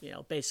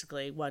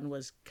 basically one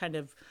was kind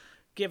of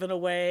given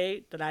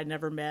away that I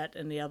never met,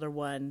 and the other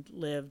one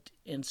lived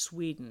in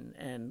Sweden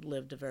and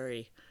lived a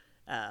very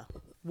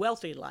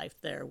wealthy life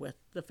there with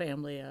the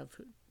family of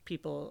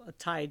people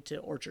tied to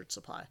Orchard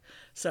Supply.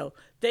 So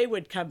they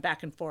would come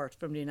back and forth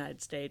from the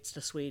United States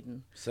to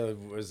Sweden. So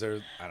was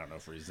there, I don't know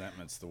if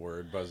resentment's the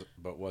word,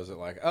 but was it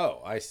like,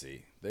 oh, I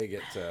see, they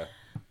get to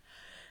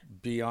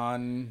be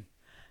on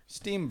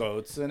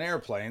steamboats and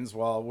airplanes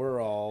while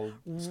we're all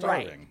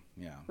starving.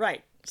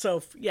 Right.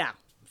 So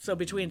so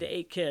between the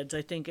 8 kids,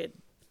 I think it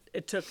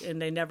took,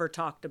 and they never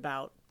talked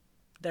about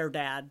their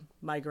dad,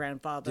 my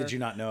grandfather. Did you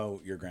not know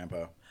your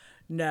grandpa?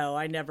 No,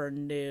 I never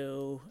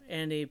knew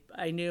any.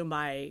 I knew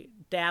my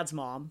dad's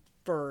mom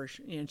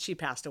and she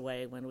passed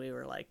away when we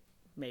were like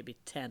maybe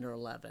 10 or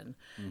 11.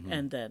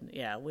 And then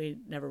we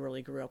never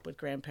really grew up with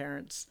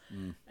grandparents.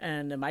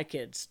 And then my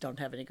kids don't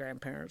have any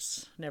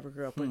grandparents, never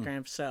grew up with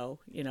grandparents. So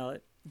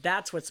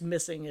that's what's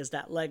missing, is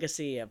that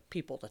legacy of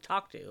people to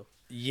talk to.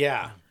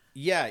 Yeah.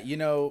 As you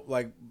know,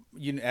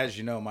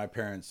 my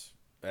parents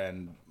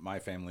and my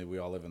family, we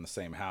all live in the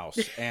same house,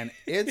 and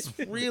it's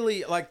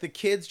really like the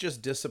kids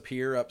just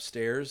disappear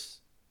upstairs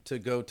to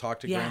go talk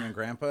to grandma and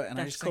grandpa, and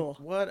I just think,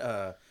 what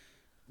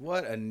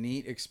a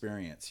neat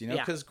experience,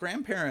 because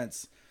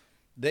grandparents,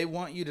 they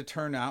want you to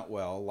turn out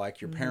well like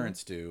your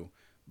parents do,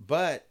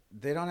 but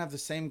they don't have the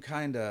same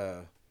kind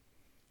of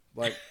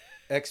like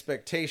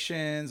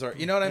expectations, or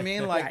you know what I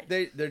mean? Like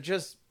they're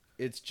just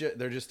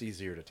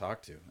easier to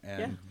talk to,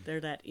 and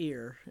they're that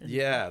ear.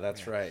 Yeah,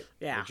 that's right.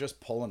 Yeah, they're just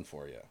pulling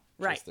for you,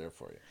 just there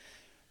for you.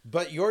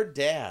 But your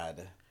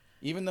dad,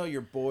 even though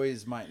your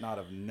boys might not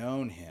have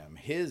known him,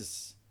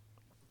 his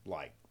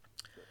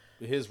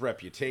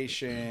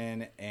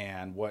reputation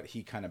and what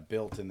he kind of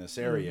built in this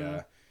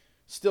area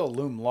still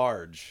loom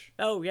large.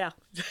 Oh yeah.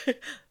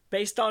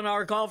 Based on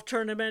our golf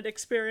tournament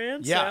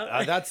experience.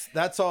 Yeah,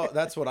 that's all.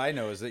 That's what I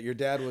know, is that your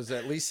dad was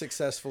at least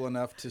successful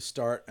enough to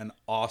start an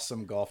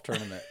awesome golf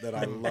tournament that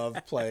I love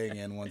playing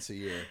in once a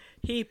year.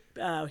 He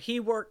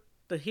worked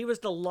he was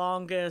the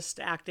longest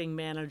acting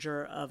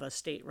manager of a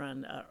state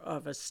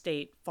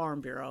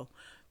farm bureau.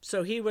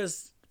 So he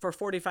was, for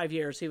 45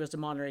 years, he was the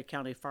Monterey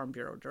County Farm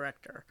Bureau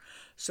director.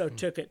 So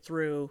took it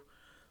through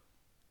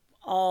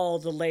all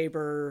the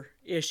labor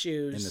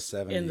issues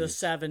in the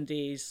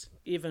 70s,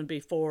 even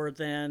before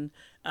then,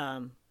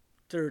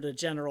 through the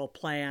general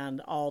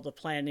plan, all the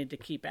planning to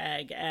keep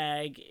ag,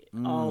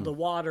 all the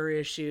water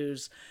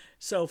issues.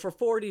 So for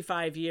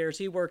 45 years,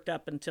 he worked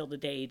up until the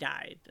day he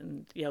died.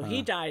 And,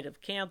 he died of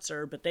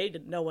cancer, but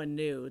no one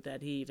knew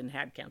that he even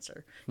had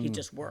cancer. He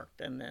just worked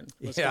and then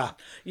was gone.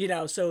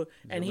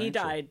 And he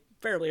died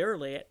fairly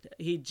early.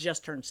 He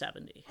just turned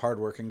 70.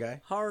 Hardworking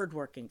guy,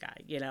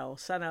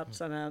 sun up,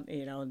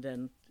 and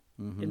then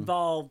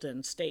involved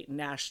in state and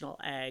national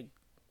ag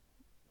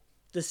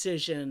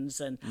decisions.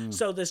 And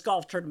so this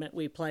golf tournament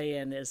we play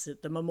in is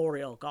the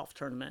Memorial Golf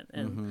Tournament,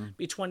 and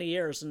be 20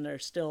 years, and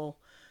there's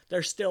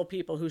still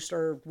people who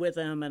served with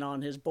him and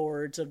on his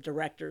boards of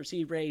directors.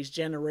 He raised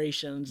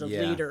generations of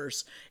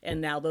leaders,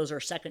 and now those are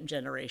second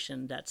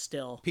generation that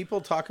still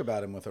people talk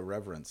about him with a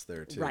reverence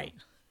there too. Right.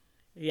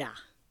 Yeah.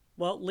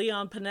 Well,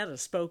 Leon Panetta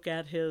spoke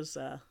at his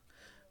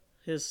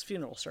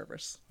funeral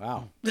service.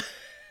 Wow.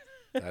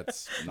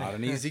 That's not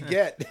an easy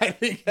get. I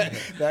think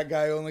that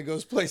guy only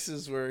goes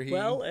places where he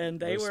and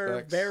they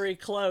were very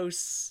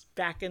close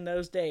back in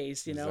those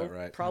days, Is that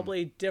right?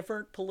 Probably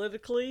different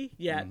politically,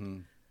 yet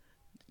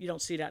you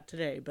don't see that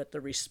today, but the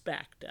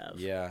respect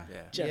of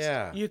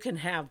you can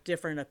have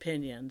different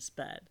opinions,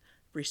 but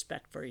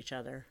respect for each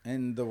other.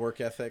 And the work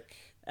ethic.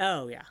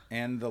 Oh, yeah.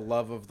 And the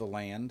love of the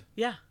land.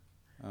 Yeah.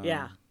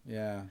 Yeah.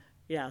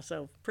 Yeah,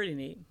 so pretty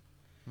neat.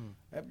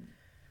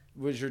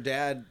 Was your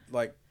dad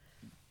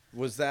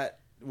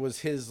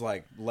was his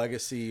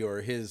legacy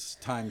or his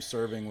time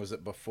serving, was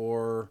it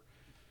before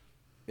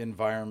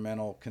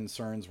environmental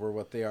concerns were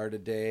what they are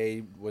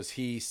today? Was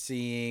he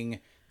seeing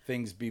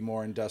things be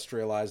more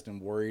industrialized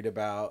and worried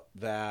about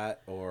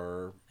that?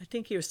 Or I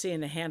think he was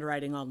seeing the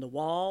handwriting on the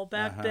wall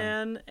back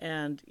then,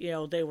 and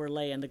they were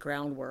laying the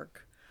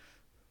groundwork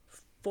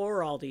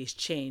for all these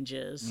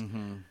changes.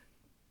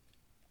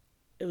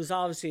 It was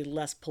obviously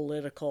less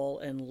political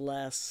and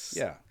less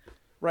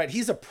right.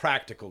 He's a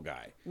practical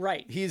guy.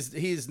 Right.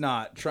 He's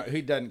not.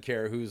 He doesn't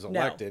care who's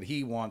elected. No.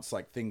 He wants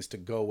things to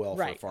go well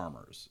for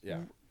farmers. Yeah.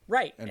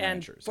 Right.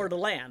 And for the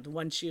land,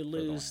 once you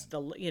lose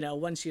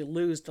once you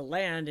lose the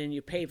land and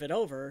you pave it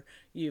over,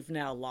 you've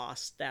now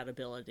lost that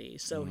ability.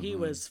 So he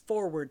was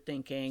forward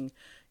thinking.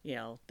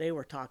 They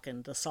were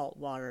talking the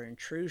saltwater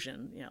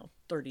intrusion,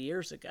 30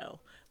 years ago,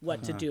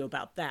 what to do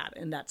about that,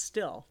 and that's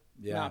still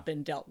not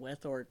been dealt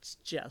with, or it's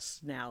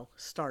just now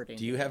starting.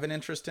 Do you have an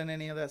interest in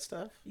any of that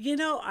stuff?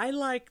 I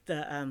like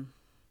the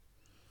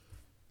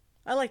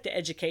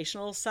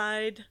educational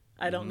side.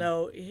 I don't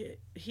know.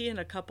 He and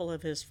a couple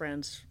of his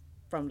friends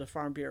from the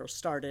Farm Bureau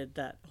started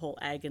that whole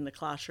ag in the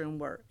classroom,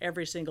 where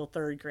every single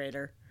third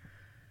grader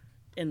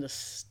in the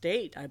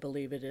state, I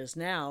believe it is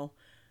now,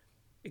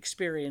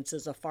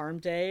 experiences a farm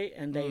day,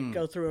 and they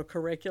go through a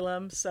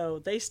curriculum. So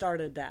they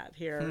started that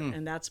here,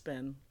 and that's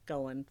been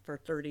going for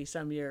 30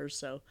 some years.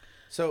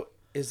 So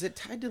is it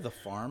tied to the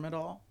farm at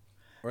all?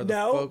 Or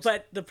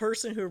but the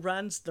person who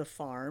runs the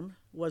farm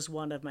was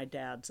one of my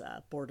dad's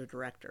board of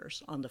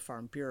directors on the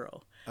Farm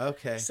Bureau.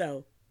 Okay.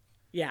 So,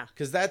 yeah.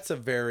 Because that's a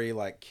very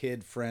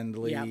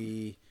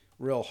kid-friendly,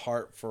 real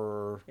heart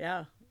for...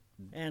 Yeah.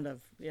 And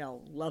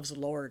loves the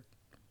Lord.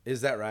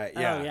 Is that right?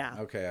 Yeah. Oh, yeah.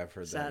 Okay, I've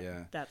heard that,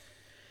 yeah.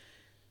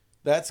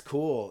 That's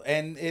cool.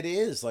 And it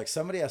is,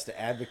 somebody has to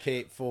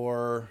advocate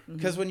for...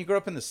 Because when you grow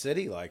up in the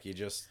city, you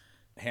just...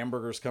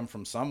 Hamburgers come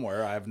from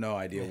somewhere. I have no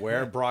idea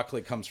where.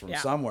 Broccoli comes from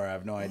somewhere. I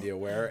have no idea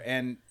where.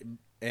 And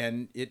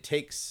it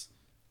takes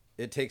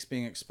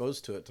being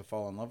exposed to it to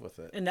fall in love with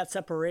it. And that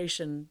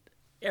separation,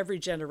 every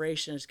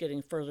generation is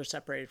getting further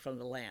separated from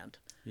the land.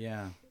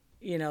 Yeah.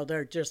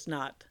 They're just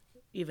not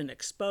even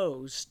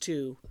exposed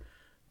to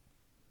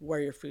where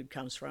your food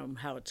comes from,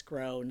 how it's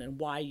grown, and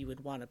why you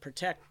would want to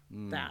protect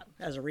that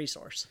as a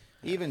resource.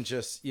 Even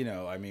just,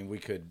 we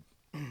could...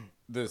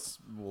 This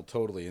will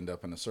totally end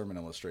up in a sermon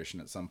illustration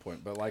at some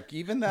point, but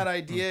even that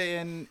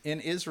idea in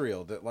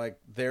Israel that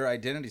their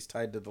identity's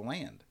tied to the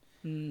land.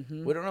 We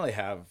don't really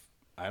have.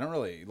 I don't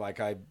really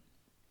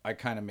I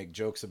kind of make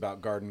jokes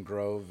about Garden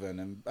Grove,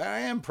 and I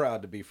am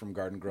proud to be from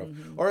Garden Grove,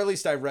 or at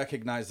least I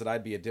recognize that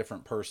I'd be a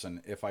different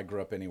person if I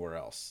grew up anywhere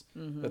else.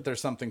 That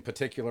there's something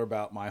particular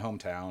about my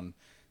hometown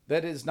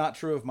that is not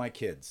true of my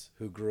kids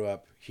who grew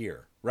up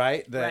here,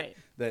 right? That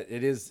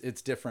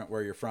it's different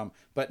where you're from,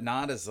 but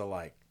not as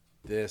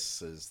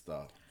this is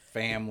the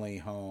family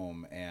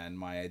home and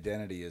my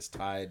identity is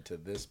tied to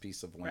this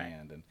piece of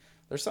land. And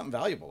there's something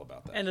valuable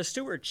about that. And the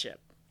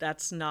stewardship,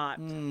 that's not,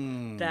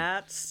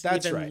 that's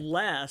even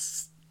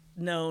less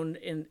known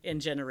in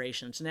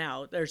generations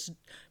now.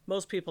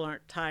 Most people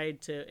aren't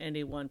tied to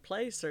any one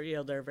place,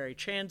 or, they're very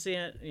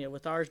transient,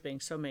 with ours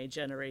being so many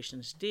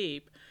generations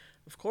deep.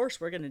 Of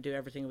course, we're going to do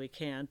everything we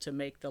can to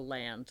make the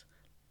land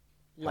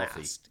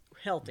last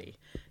healthy.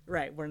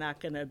 Right. We're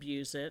not going to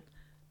abuse it.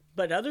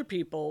 but other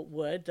people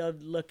they'll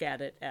look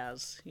at it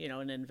as,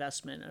 an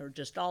investment or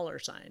just dollar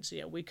signs.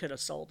 We could have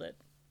sold it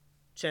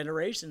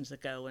generations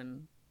ago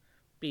and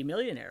be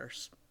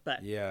millionaires,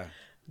 but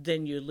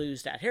then you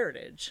lose that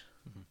heritage.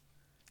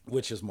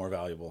 Which is more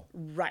valuable.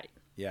 Right.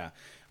 Yeah.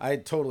 I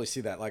totally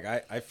see that. Like,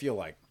 I feel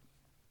like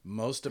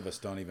most of us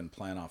don't even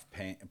plan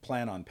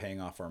on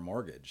paying off our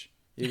mortgage.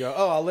 You go,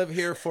 oh, I'll live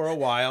here for a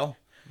while,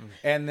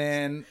 and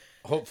then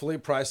hopefully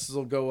prices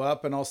will go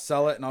up and I'll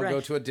sell it and I'll go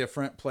to a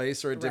different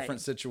place or a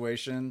different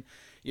situation.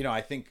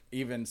 I think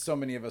even so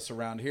many of us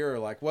around here are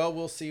like, well,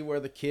 we'll see where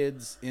the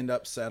kids end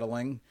up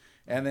settling.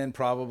 And then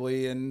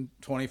probably in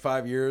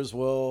 25 years,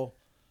 we'll,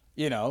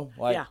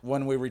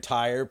 when we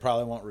retire,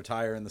 probably won't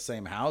retire in the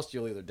same house.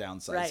 You'll either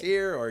downsize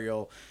here or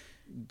you'll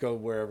go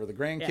wherever the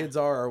grandkids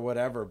are or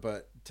whatever.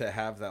 But to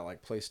have that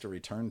like place to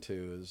return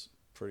to is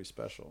pretty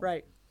special.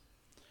 Right.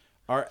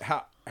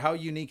 How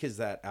unique is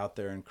that out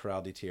there in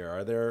Corral de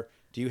Tierra?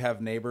 Do you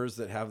have neighbors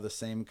that have the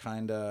same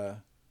kind of?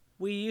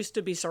 We used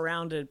to be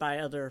surrounded by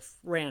other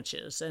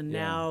ranches, and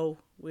now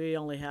we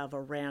only have a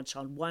ranch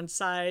on one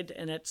side,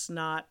 and it's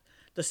not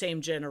the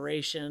same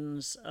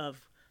generations of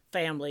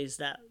families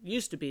that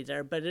used to be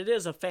there, but it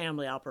is a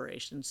family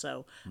operation.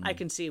 So I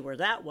can see where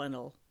that one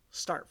will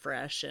start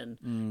fresh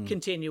and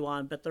continue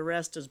on, but the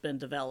rest has been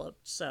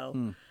developed.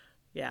 So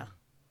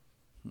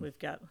we've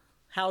got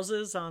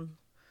houses on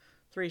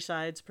 3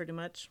 sides pretty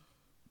much.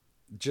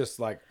 Just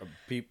like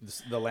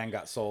the land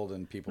got sold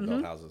and people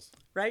built houses.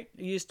 Right.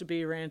 It used to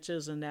be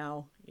ranches, and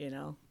now,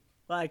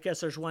 well, I guess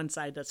there's one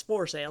side that's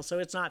for sale, so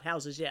it's not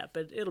houses yet,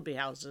 but it'll be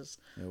houses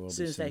as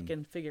soon as they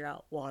can figure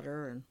out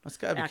water and that's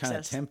got to be kind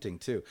of tempting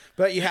too.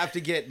 But you have to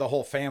get the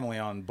whole family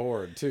on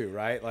board too,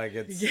 right? Like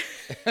it's,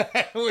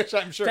 which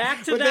I'm sure.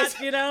 Back to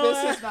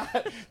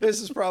that, this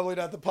is probably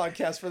not the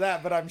podcast for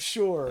that, but I'm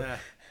sure,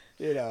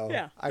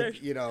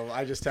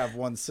 I just have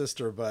one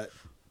sister, but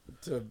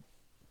to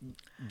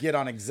get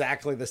on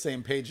exactly the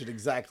same page at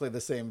exactly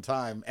the same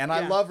time, and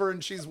I love her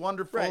and she's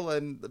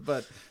wonderful,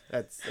 but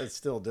that's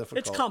still difficult.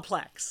 It's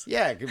complex.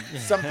 Yeah,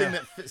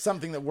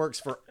 something that works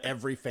for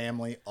every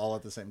family all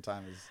at the same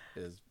time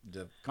is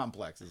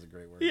complex is a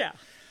great word. Yeah.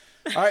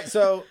 All right,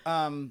 so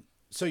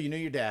you knew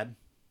your dad.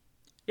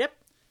 Yep.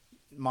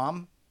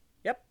 Mom.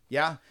 Yep.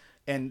 Yeah,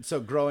 and so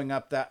growing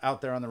up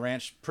out there on the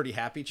ranch, pretty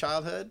happy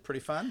childhood,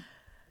 pretty fun.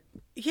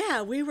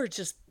 Yeah, we were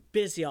just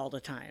busy all the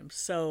time.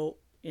 So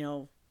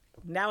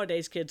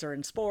nowadays kids are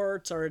in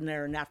sports or in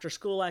their after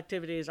school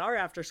activities. Our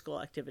after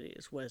school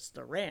activities was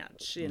the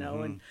ranch,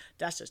 and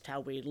that's just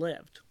how we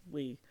lived.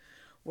 We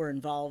were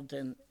involved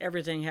in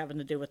everything having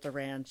to do with the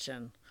ranch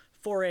and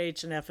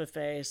 4-H and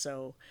FFA.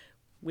 So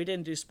we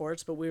didn't do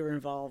sports, but we were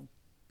involved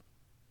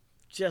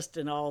just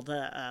in all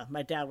the,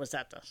 my dad was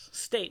at the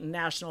state and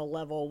national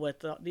level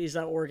with these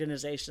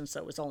organizations. So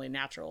it was only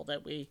natural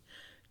that we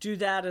do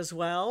that as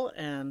well.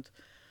 And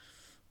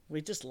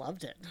we just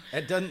loved it.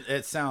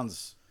 It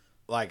sounds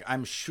like,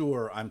 I'm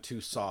sure I'm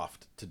too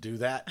soft to do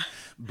that,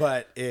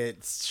 but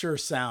it sure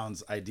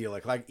sounds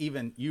idyllic. Like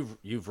even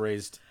you've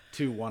raised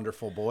 2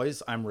 wonderful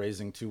boys. I'm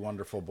raising 2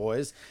 wonderful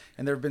boys.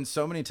 And there have been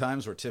so many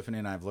times where Tiffany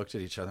and I have looked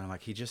at each other and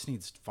like, he just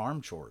needs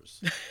farm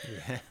chores.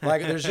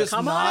 Like there's just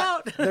Come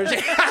not, out. there's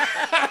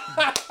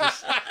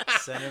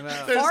Send him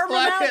out.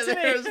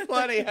 There's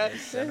plenty.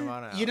 Send him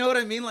on out. You know what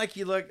I mean? Like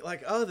you look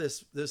like, oh,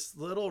 this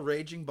little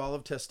raging ball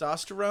of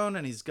testosterone,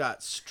 and he's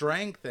got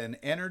strength and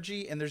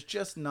energy, and there's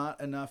just not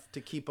enough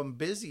to keep him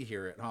busy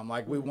here at home.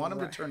 Like we want him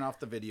to turn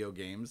off the video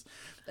games,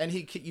 and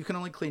you can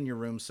only clean your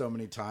room so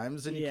many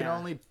times, and you can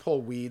only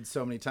pull weeds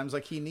so many times.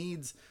 Like he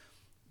needs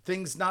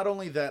things not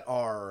only that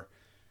are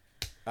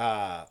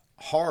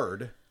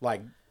hard,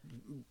 like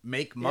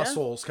make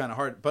muscles kind of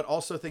hard, but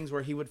also things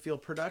where he would feel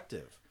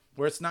productive.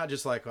 Where it's not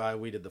just like, oh, I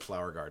weeded the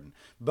flower garden,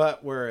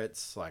 but where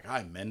it's like,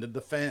 I mended the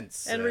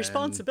fence. And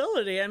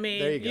responsibility. I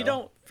mean, you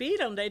don't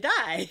feed them, they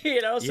die,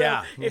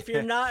 So if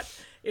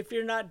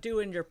you're not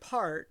doing your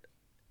part,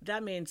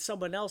 that means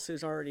someone else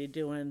who's already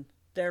doing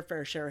their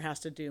fair share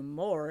has to do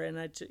more. And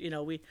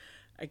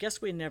I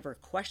guess we never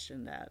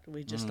questioned that.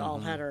 We just all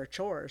had our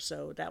chores.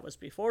 So that was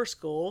before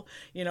school,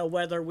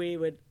 whether we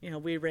would,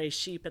 we raised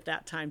sheep at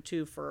that time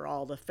too for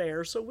all the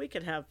fairs. So we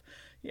could have,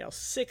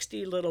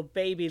 60 little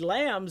baby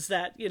lambs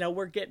that,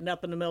 we're getting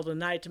up in the middle of the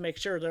night to make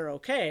sure they're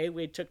okay.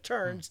 We took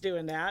turns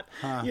doing that,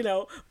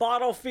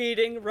 bottle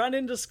feeding,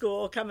 running to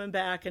school, coming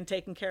back and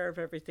taking care of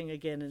everything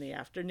again in the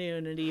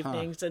afternoon and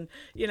evenings. And,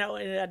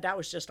 and that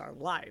was just our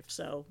life.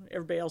 So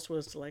everybody else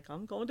was like,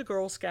 I'm going to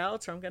Girl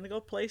Scouts or I'm going to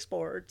go play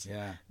sports.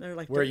 Yeah. And they're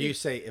like, where you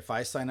say, if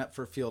I sign up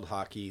for field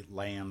hockey,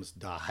 lambs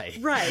die.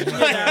 Right.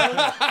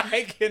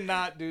 I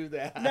cannot do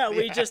that. No,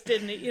 we just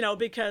didn't,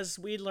 because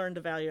we learned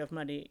the value of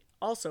money.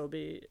 Also,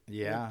 we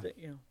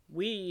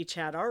each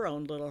had our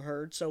own little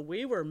herd, so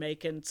we were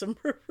making some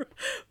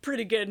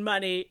pretty good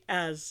money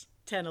as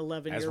 10,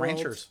 11-year-olds. As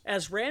ranchers.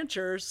 As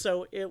ranchers,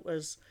 so it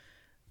was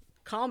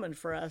common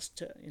for us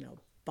to,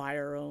 buy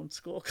our own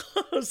school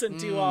clothes and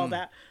do all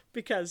that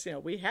because,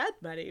 we had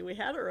money. We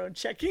had our own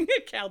checking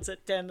accounts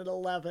at 10 and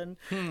 11,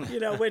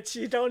 which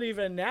you don't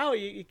even now,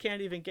 you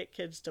can't even get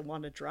kids to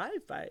want to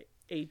drive by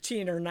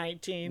 18 or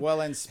 19.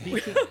 Well, and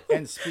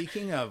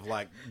speaking of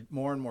like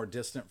more and more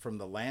distant from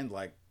the land,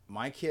 like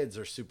my kids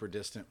are super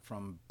distant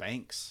from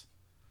banks.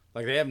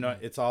 Like they have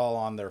it's all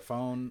on their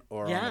phone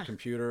or on the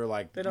computer.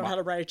 Like they don't know how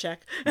to write a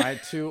check. My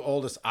two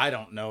oldest, I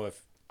don't know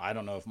if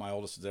my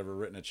oldest has ever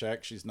written a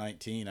check. She's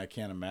 19. I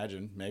can't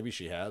imagine. Maybe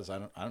she has. I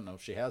don't know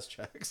if she has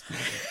checks.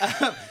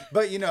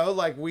 But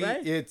like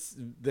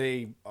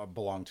they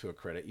belong to a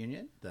credit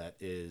union that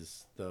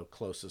is the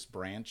closest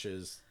branch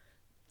is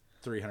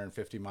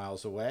 350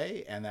 miles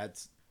away, and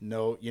that's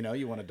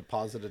you want to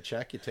deposit a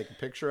check, you take a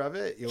picture of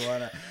it, you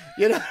want to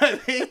what I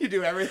mean? You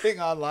do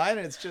everything online,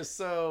 and it's just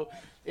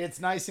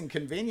it's nice and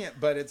convenient,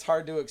 but it's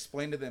hard to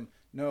explain to them.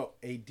 No,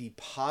 a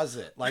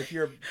deposit, like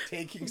you're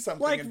taking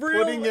something like and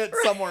putting it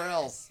somewhere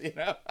else,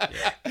 Yeah.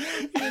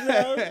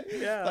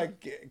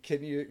 Like,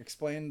 can you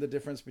explain the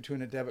difference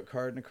between a debit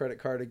card and a credit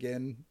card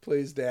again,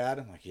 please, Dad?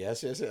 I'm like,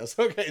 yes.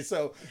 Okay,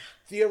 so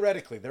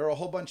theoretically, there are a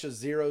whole bunch of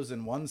zeros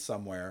and ones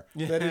somewhere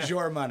that is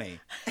your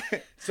money.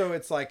 So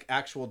it's like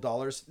actual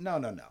dollars. No.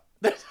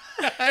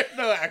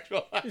 No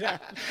actual. Yeah.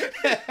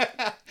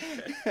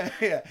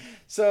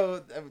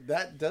 So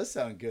that does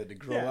sound good to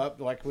grow up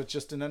like with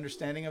just an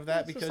understanding of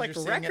that, because like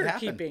you're seeing it happen.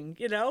 Keeping,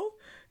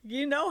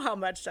 you know how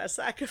much that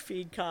sack of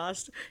feed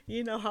costs.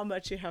 You know how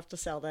much you have to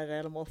sell that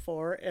animal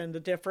for, and the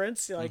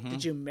difference. Like,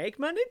 did you make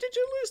money? Did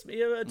you lose?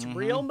 It's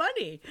real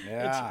money.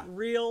 Yeah. It's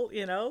real,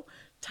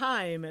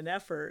 time and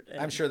effort. And...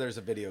 I'm sure there's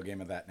a video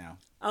game of that now.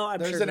 Oh, I'm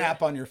there's sure an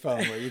app on your phone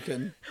where you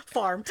can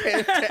farm.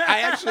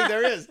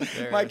 There is.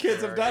 My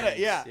kids have done it.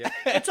 Yeah.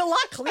 It's a lot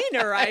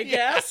cleaner, I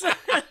guess.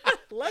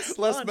 Less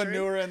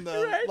manure in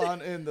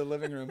the in the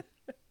living room.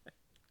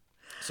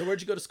 So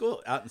where'd you go to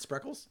school? Out in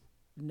Spreckles?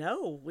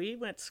 No, we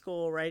went to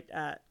school right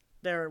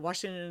there at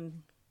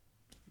Washington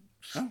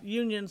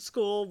Union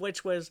School,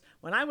 which was,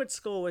 when I went to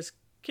school, was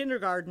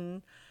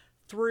kindergarten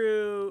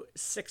through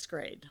 6th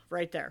grade,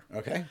 right there.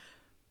 Okay.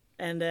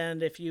 And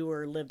then if you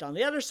lived on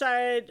the other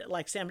side,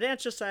 like San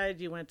Bernardino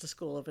side, you went to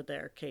school over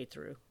there, K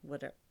through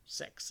whatever,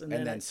 6. And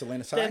then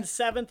Salinas High? Then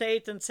 7th,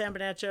 8th, and San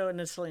Bernardino, and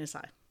then Salinas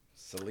High.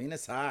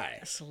 Salinas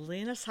High.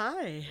 Salinas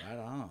High. Right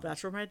on.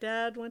 That's where my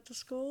dad went to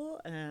school,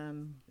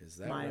 and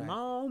my right?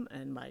 mom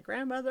and my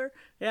grandmother.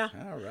 Yeah.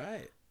 All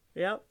right.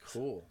 Yep.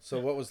 Cool. So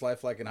what was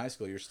life like in high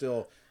school? You're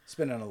still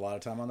spending a lot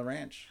of time on the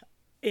ranch.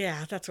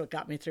 Yeah, that's what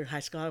got me through high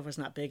school. I was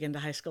not big into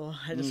high school.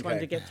 I just wanted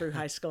to get through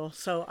high school.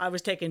 So I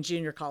was taking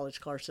junior college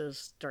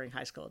courses during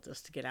high school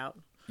just to get out.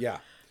 Yeah.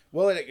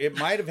 Well, it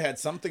might have had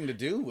something to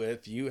do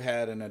with you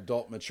had an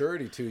adult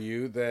maturity to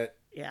you that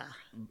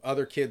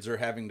other kids are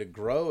having to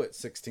grow at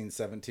 16,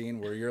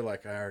 17, where you're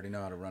like, I already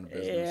know how to run a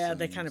business. Yeah,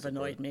 they kind of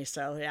annoyed me.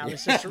 So I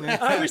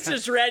was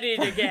just ready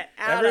to get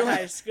out of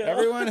high school.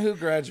 Everyone who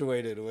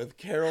graduated with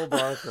Carol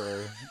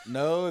Barker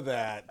know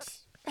that.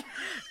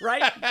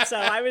 Right. So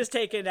I was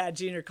taking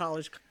junior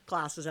college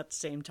classes at the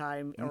same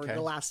time, or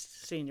the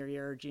last senior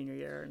year or junior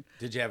year.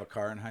 Did you have a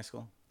car in high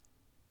school?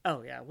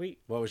 Oh, yeah.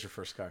 What was your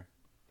first car?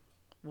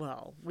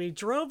 Well, we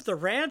drove the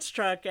ranch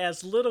truck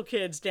as little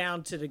kids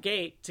down to the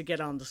gate to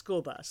get on the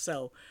school bus.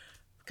 So,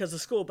 because the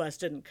school bus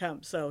didn't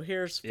come. So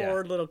here's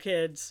 4 little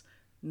kids,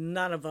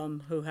 none of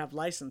them who have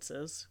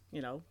licenses,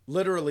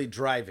 Literally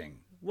driving.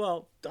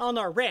 Well, on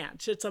our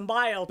ranch. It's a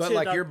mile but to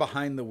like you're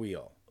behind the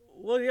wheel.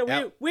 Well,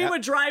 yeah, we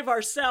would drive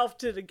ourselves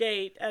to the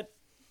gate at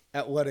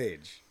what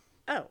age?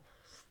 Oh,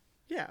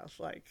 yeah,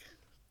 like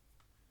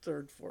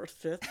 3rd, 4th,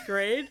 5th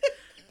grade.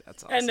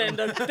 That's awesome. And then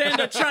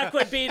the truck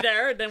would be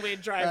there, and then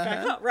we'd drive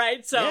back up,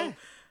 right? So,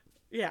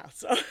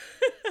 so.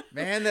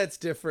 Man, that's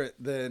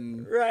different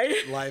than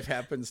life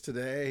happens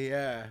today.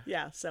 Yeah.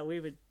 Yeah, so we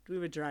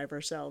would drive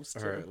ourselves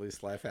or at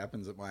least life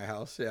happens at my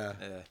house. Yeah.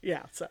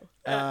 Yeah. So.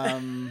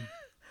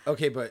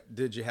 Okay, but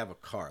did you have a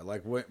car?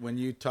 Like when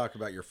you talk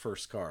about your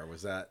first car,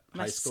 was that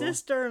high school? My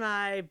sister and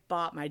I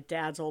bought my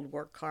dad's old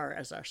work car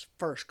as our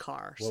first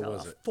car. What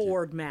was it?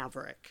 Ford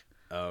Maverick.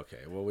 Okay,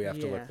 well, we have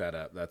to look that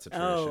up. That's a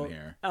tradition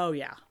here. Oh,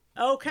 yeah.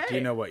 Okay. Do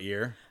you know what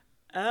year?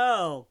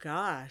 Oh,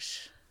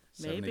 gosh.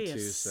 Maybe 72,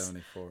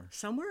 74.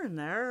 Somewhere in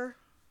there.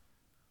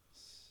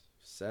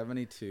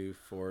 72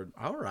 Ford.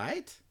 All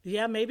right.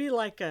 Yeah, maybe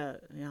like a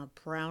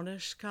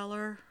brownish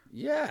color.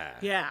 Yeah.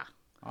 Yeah.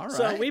 All right.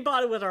 So we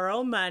bought it with our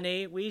own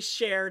money. We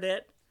shared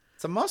it.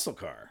 It's a muscle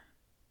car.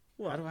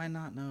 Well, How do I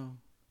not know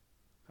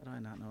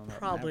about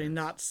Probably Mavericks?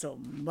 not so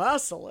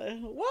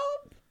muscly.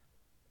 Well,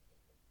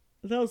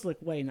 those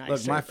look way nicer.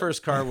 Look, my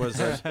first car was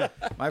a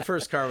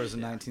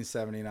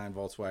 1979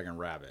 Volkswagen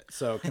Rabbit.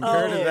 So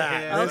compared to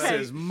that, this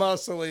is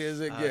muscly as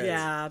it gets.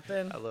 Yeah,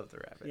 then I love the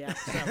Rabbit. Yeah,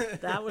 so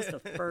that was the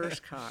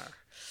first car.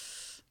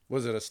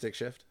 Was it a stick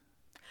shift?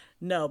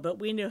 No, but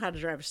we knew how to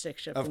drive a stick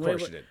shift. Of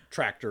course you did.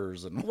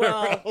 Tractors and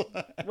well,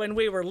 when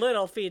we were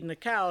little feeding the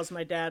cows,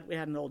 we had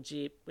an old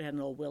Jeep. We had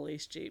an old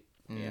Willys Jeep.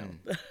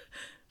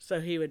 So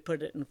he would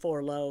put it in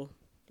 4 low,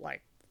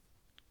 like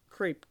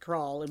creep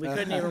crawl, and we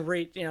couldn't even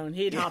reach, and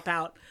he'd hop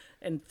out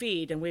and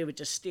feed, and we would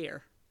just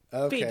steer.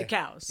 Okay. Feed the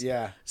cows.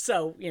 Yeah.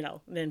 So,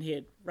 then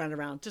he'd run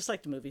around just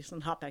like the movies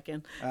and hop back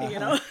in,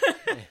 Yeah.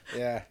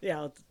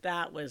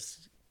 that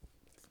was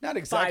Not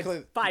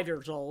exactly 5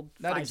 years old.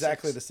 Not 5,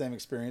 exactly 6. the same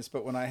experience,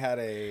 but when I had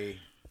a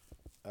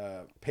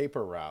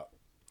paper route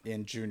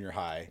in junior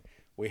high,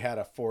 we had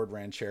a Ford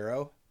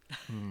Ranchero,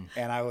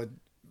 and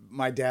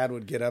my dad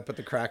would get up at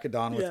the crack of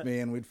dawn with me,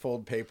 and we'd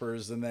fold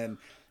papers, and then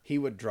he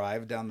would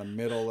drive down the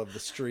middle of the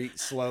street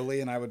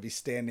slowly, and I would be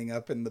standing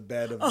up in the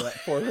bed of that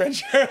Ford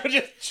Ranchero,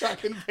 just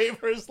chucking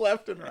papers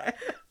left and right.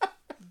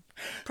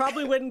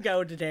 Probably wouldn't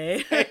go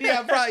today.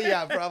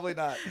 Probably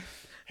not.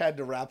 Had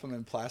to wrap them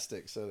in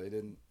plastic so they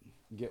didn't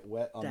get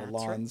wet on the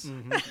lawns.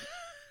 Right.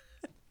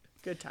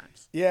 Good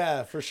times.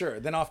 Yeah, for sure.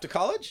 Then off to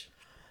college?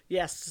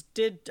 Yes,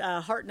 did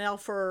Hartnell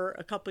for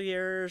a couple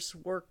years,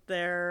 worked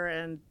there,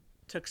 and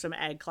took some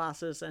ag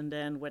classes, and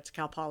then went to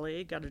Cal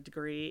Poly, got a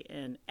degree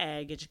in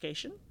ag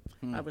education.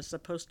 I was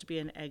supposed to be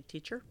an ag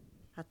teacher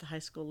at the high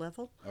school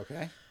level.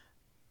 Okay.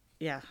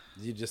 Yeah.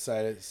 You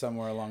decided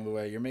somewhere along the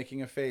way, you're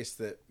making a face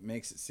that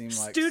makes it seem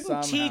like Student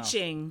somehow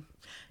teaching.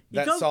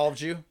 that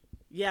solved you?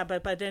 Yeah,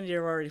 but by then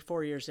you're already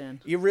 4 years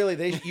in. You really,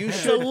 you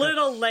It's a should.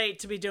 little late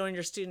to be doing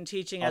your student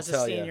teaching as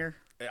a senior.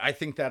 I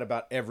think that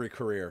about every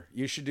career.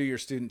 You should do your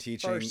student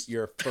teaching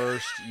your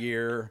first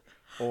year,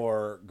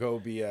 or go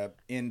be a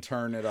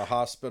intern at a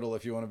hospital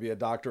if you want to be a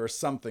doctor or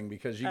something,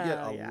 because you get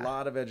a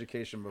lot of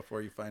education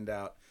before you find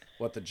out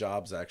what the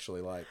job's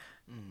actually like.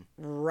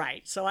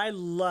 Right. So I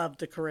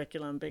loved the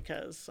curriculum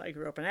because I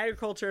grew up in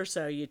agriculture.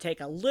 So you take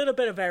a little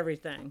bit of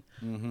everything.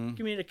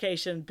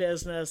 Communication,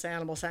 business,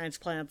 animal science,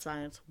 plant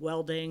science,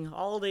 welding,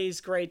 all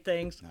these great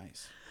things.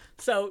 Nice.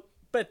 So,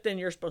 but then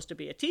you're supposed to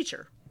be a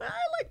teacher. I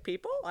like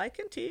people. I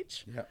can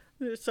teach. Yeah.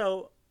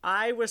 So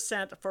I was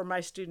sent for my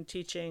student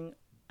teaching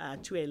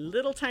to a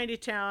little tiny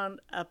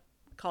town up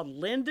called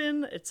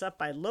Linden. It's up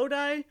by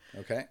Lodi.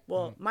 Okay.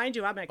 Well, mind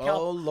you, I'm at Cal.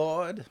 Oh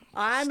Lord.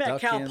 I'm at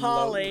Stuck Cal in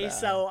Poly, Lodi.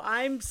 so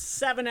I'm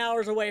 7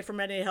 hours away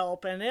from any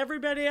help, and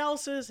everybody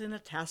else is in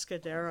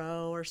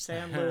Atascadero or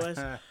San Luis.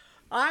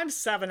 I'm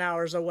 7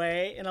 hours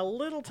away in a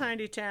little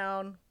tiny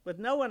town with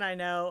no one I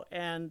know,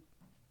 and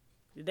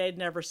they'd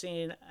never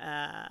seen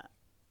a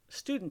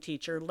student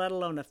teacher, let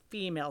alone a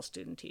female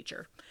student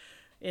teacher,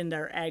 in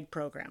their ag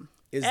program.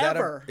 Is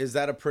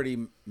that a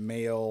pretty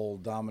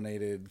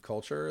male-dominated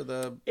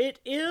culture? It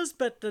is,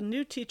 but the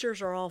new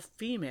teachers are all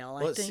female.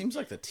 Well, it seems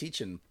like the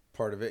teaching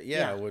part of it,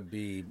 would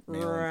be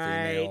male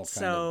and female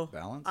kind of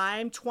balance.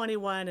 I'm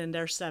 21 and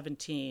they're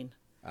 17.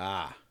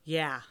 Ah.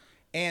 Yeah.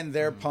 And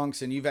they're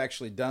punks, and you've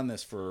actually done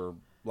this for,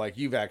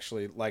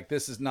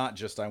 this is not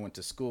just I went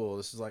to school.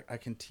 This is like, I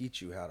can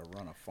teach you how to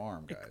run a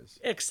farm, guys.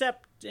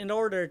 Except in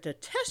order to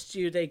test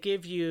you, they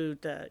give you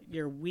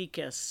your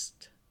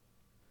weakest,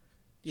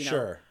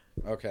 Sure.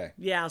 Okay.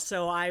 Yeah,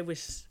 so I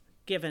was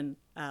given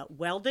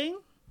welding,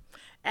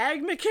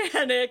 ag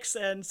mechanics,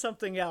 and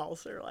something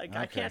else. They're like,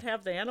 I can't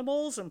have the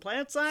animals and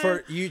plant science.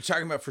 For you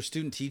talking about for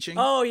student teaching?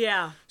 Oh,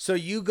 yeah. So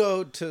you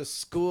go to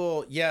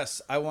school,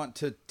 yes, I want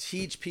to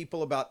teach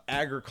people about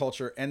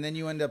agriculture, and then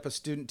you end up a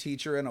student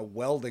teacher in a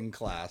welding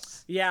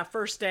class. Yeah,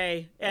 first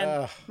day.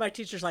 And my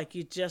teacher's like,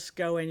 you just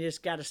go in, you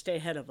just got to stay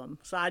ahead of them.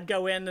 So I'd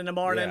go in the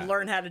morning,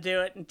 learn how to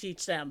do it, and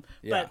teach them.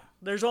 Yeah. But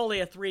there's only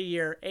a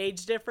 3-year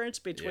age difference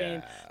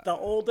between the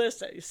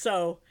oldest.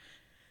 So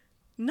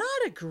not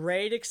a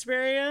great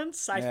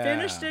experience. I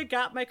finished it,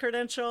 got my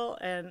credential,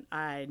 and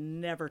I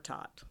never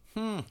taught.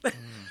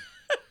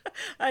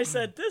 I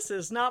said, this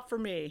is not for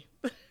me.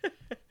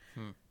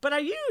 But I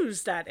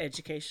used that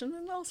education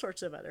in all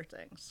sorts of other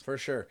things. For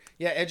sure.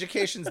 Yeah,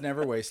 education's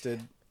never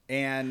wasted.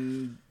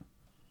 And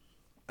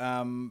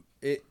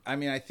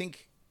I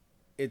think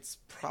it's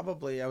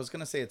probably, I was going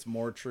to say it's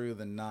more true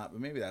than not,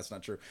 but maybe that's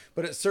not true.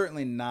 But it's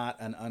certainly not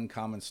an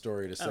uncommon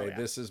story to say,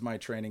 this is my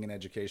training and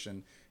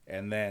education,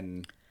 and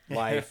then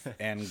life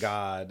and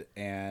God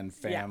and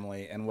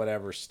family and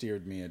whatever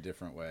steered me a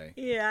different way.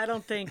 Yeah, I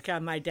don't think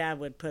my dad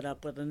would put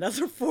up with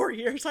another 4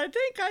 years. I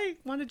think I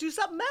want to do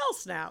something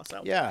else now.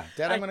 So yeah,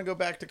 Dad, I'm going to go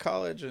back to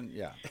college, and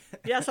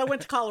Yes, I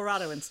went to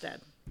Colorado instead.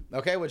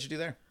 Okay, what'd you do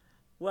there?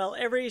 Well,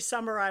 every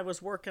summer I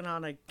was working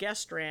on a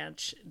guest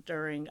ranch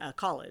during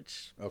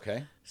college.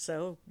 Okay.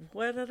 So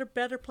what other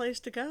better place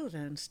to go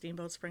than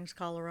Steamboat Springs,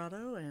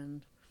 Colorado?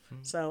 And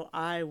so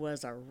I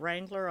was a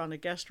wrangler on a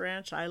guest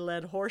ranch. I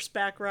led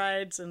horseback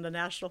rides in the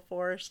National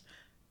Forest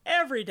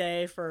every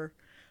day for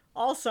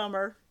all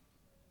summer.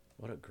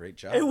 What a great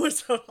job. It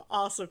was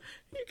awesome.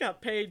 You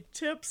got paid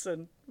tips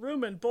and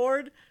room and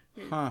board.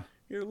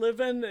 You're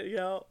living,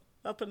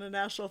 up in the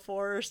National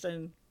Forest,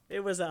 and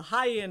it was a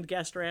high-end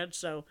guest ranch,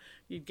 so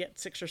you'd get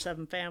 6 or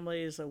 7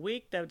 families a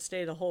week that would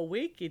stay the whole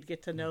week. You'd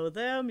get to know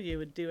them. You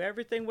would do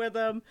everything with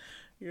them.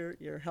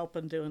 You're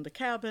helping doing the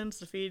cabins,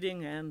 the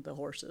feeding, and the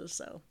horses.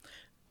 So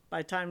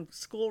by the time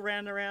school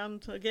ran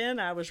around again,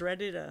 I was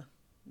ready to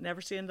never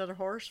see another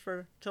horse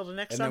till the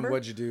next summer. And then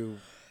what'd you do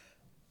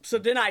So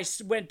then I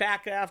went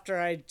back after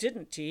I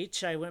didn't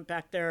teach. I went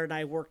back there and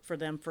I worked for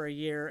them for a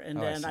year. And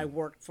then I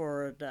worked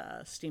for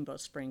the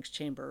Steamboat Springs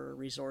Chamber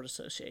Resort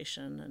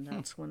Association. And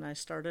that's when I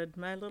started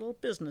my little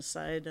business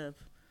side of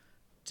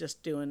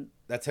just doing.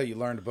 That's how you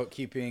learned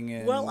bookkeeping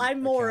and well,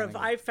 I'm more of,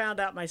 accounting. I found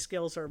out my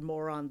skills are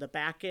more on the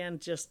back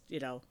end, just,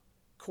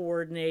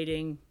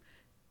 coordinating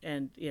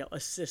and,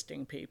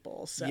 assisting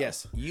people. So.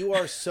 Yes, you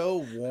are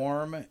so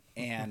warm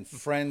and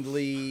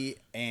friendly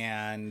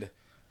and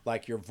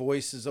like your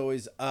voice is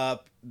always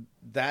up.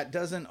 That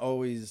doesn't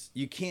always,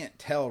 you can't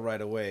tell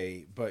right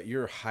away, but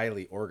you're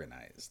highly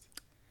organized.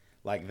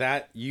 Like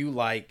that, you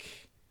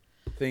like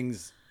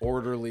things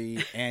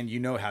orderly and you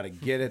know how to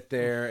get it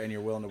there and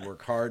you're willing to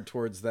work hard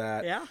towards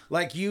that. Yeah.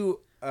 Like you,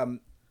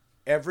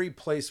 every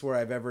place where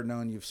I've ever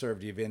known you've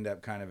served, you've ended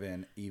up kind of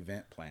in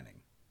event planning.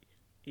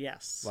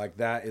 Yes. Like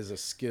that is a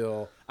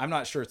skill. I'm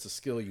not sure it's a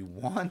skill you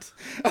want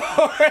or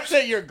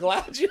that you're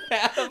glad you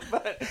have,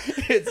 but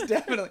it's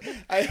definitely.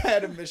 I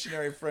had a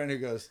missionary friend who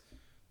goes,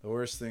 the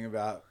worst thing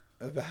about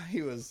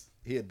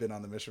he had been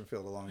on the mission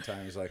field a long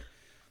time. He's like,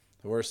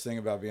 the worst thing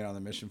about being on the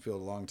mission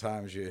field a long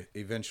time is you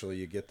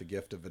get the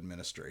gift of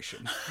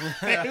administration.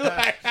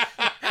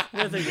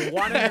 Whether you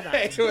want it or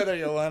not. Whether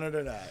you want it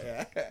or not.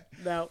 Yeah.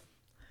 No.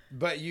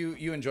 But you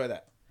enjoy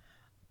that.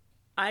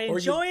 I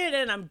enjoy it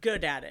and I'm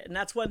good at it. And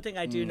that's one thing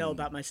I do know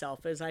about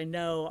myself is I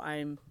know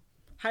I'm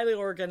highly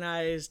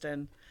organized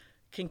and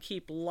can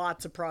keep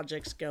lots of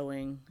projects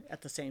going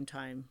at the same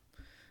time,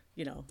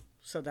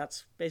 So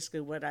that's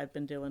basically what I've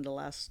been doing the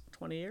last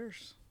 20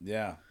 years.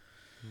 Yeah.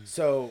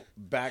 So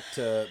back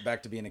to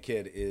being a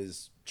kid,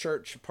 is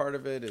church a part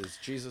of it? Is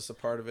Jesus a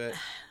part of it?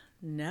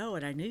 No,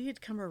 and I knew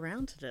you'd come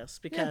around to this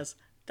because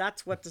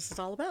that's what this is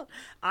all about.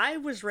 I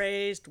was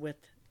raised with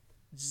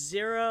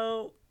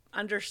zero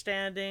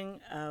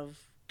understanding of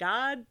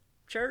God,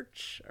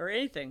 church, or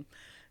anything.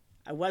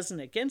 I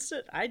wasn't against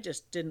it. I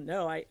just didn't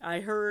know.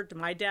 I heard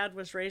my dad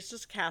was raised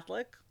as a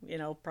Catholic,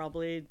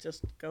 probably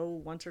just go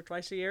once or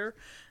twice a year.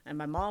 And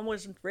my mom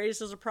was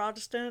raised as a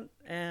Protestant.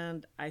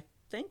 And I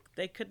think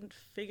they couldn't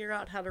figure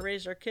out how to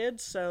raise their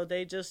kids. So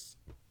they just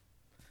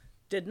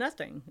did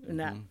nothing in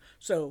that.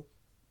 So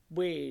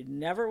we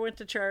never went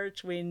to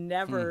church. We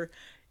never,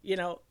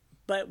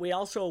 but we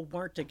also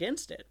weren't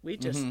against it. We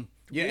just...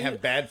 You didn't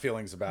have bad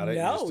feelings about it.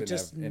 No, you just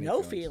just didn't have any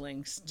no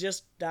feelings.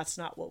 Just that's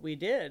not what we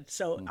did.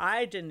 So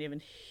I didn't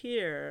even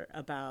hear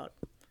about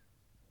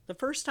the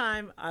first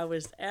time I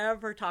was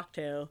ever talked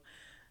to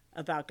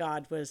about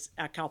God was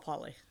at Cal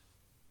Poly.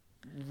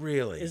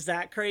 Really? Is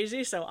that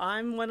crazy? So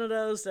I'm one of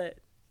those that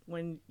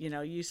when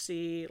you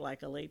see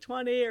like a late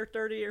 20 or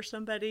 30 or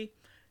somebody,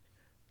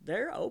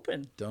 they're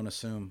open. Don't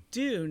assume.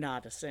 Do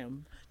not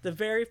assume. The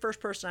very first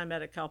person I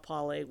met at Cal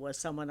Poly was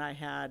someone I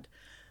had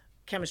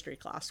chemistry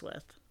class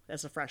with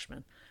as a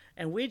freshman,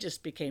 and we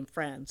just became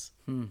friends.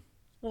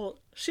 Well,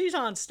 she's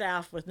on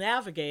staff with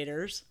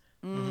Navigators,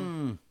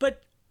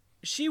 but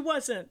she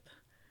wasn't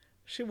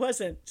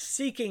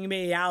seeking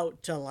me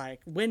out to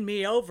like win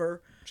me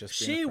over.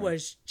 She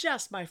was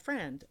just my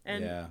friend,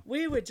 and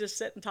we would just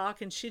sit and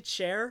talk, and she'd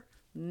share,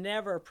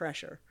 never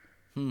pressure,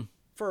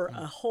 for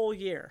a whole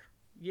year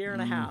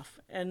and a half,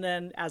 and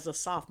then as a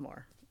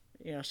sophomore,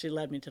 she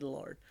led me to the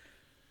Lord.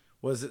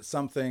 Was it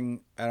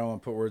something, I don't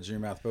want to put words in your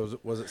mouth,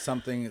 but was it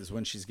something is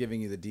when she's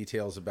giving you the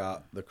details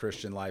about the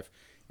Christian life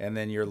and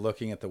then you're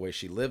looking at the way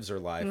she lives her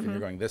life and you're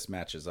going, this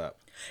matches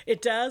up?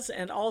 It does.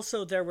 And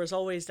also there was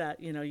always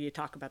that, you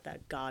talk about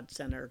that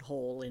God-centered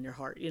hole in your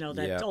heart,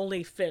 that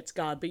only fits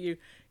God. But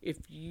if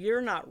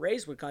you're not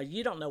raised with God,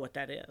 you don't know what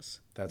that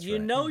is. That's you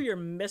right. know you're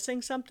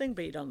missing something,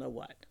 but you don't know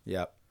what.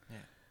 Yep.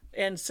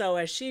 And so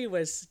as she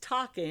was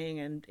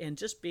talking and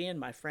just being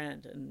my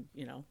friend and,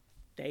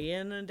 day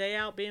in and day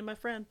out being my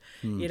friend,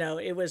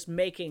 it was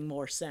making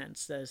more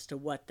sense as to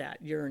what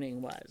that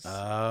yearning was.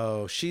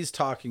 Oh, she's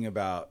talking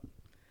about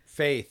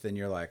faith and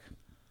you're like,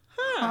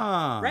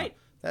 right.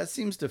 That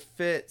seems to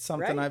fit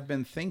something Right. I've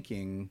been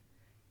thinking.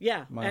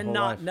 Yeah. And whole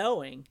not life.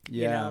 knowing,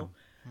 Yeah.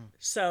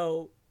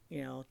 So,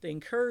 the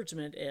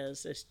encouragement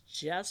is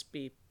just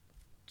be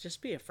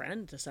a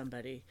friend to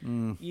somebody.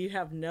 You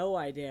have no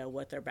idea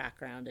what their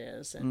background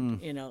is.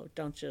 And,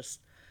 don't just,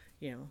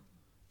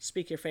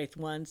 speak your faith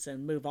once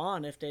and move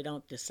on if they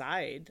don't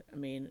decide. I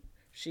mean,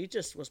 she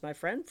just was my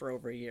friend for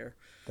over a year.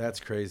 That's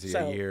crazy,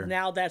 So a year.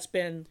 now that's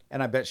been...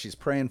 And I bet she's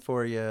praying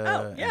for you.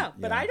 Oh, yeah,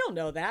 but I don't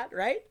know that,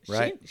 right?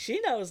 Right. She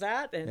knows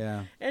that. And,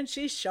 Yeah. and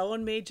she's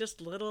showing me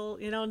just little,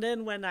 and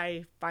then when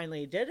I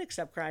finally did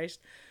accept Christ,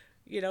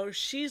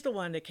 she's the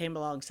one that came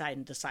alongside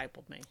and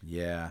discipled me.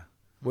 Yeah.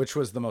 Which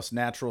was the most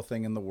natural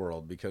thing in the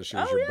world because she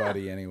was your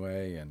buddy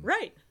anyway. And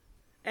Right.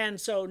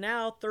 And so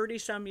now,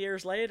 30-some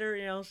years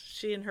later,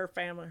 she and her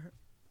family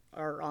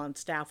are on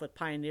staff with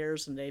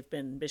Pioneers, and they've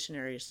been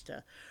missionaries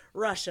to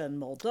Russia and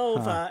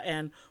Moldova,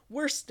 and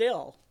we're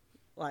still,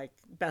 like,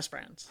 best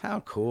friends.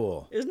 How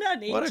cool. Isn't that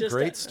neat? What a Just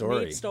great story.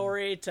 A neat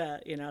story to,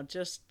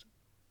 just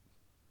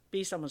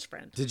be someone's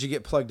friend. Did you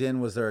get plugged in?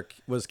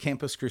 Was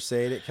Campus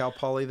Crusade at Cal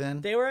Poly then?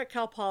 They were at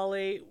Cal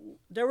Poly.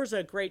 There was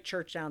a great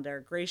church down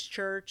there, Grace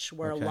Church,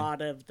 where a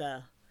lot of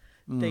the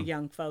the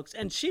young folks.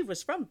 And she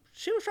was from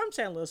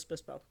San Luis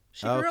Obispo.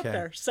 She grew up Okay.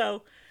 there,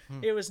 so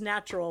it was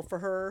natural for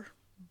her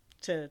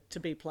to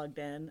be plugged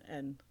in,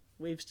 and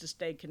we've just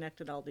stayed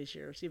connected all these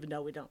years, even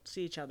though we don't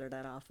see each other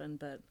that often.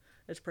 But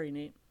it's pretty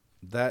neat.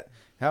 That,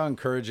 how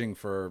encouraging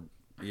for,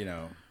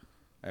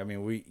 I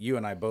mean, you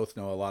and I both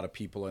know a lot of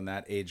people in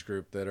that age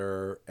group that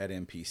are at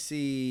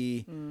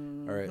MPC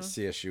or at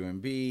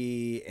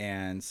CSUMB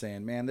and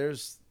saying, man,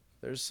 there's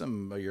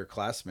some of your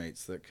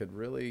classmates that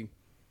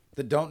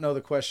don't know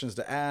the questions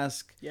to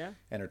ask,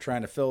 and are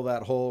trying to fill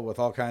that hole with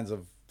all kinds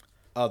of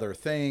other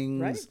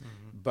things, Right.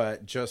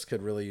 but just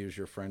could really use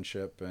your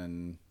friendship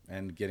and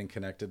getting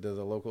connected to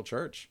the local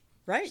church.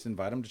 Right. Just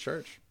invite them to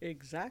church.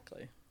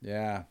 Exactly.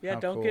 Yeah. Yeah, how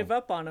don't cool. give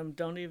up on them.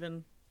 Don't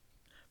even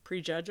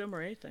prejudge them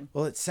or anything.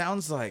 Well, it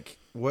sounds like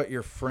what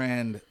your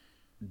friend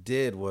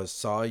did was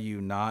saw you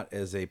not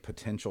as a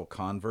potential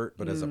convert,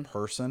 but as a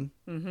person.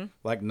 Mm-hmm.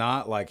 Like,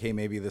 not like, hey,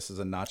 maybe this is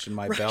a notch in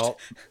my belt,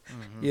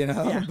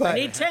 Yeah, but I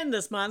need 10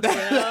 this month. You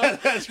know?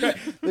 that's right.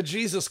 The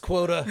Jesus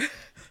quota.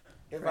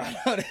 If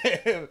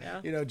I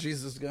don't,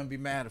 Jesus is going to be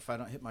mad if I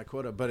don't hit my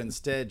quota. But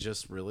instead,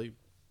 just really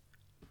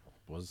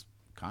was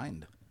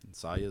kind and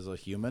saw you as a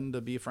human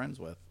to be friends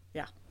with.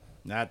 Yeah,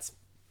 That's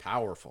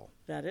powerful.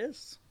 that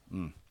is.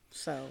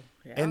 So,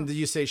 yeah. And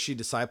you say she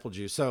discipled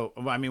you. So,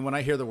 I mean, when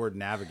I hear the word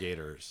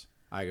navigators,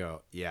 I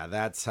go, yeah,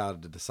 that's how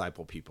to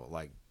disciple people.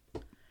 Like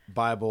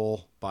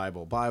Bible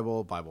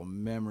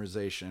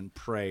memorization,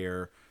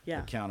 prayer,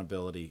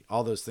 accountability.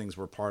 All those things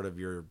were part of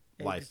your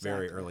life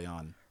very early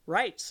on.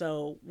 Right.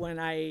 So when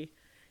I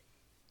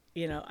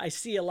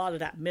see a lot of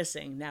that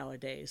missing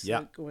nowadays.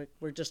 Yeah.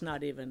 We're just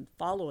not even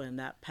following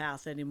that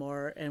path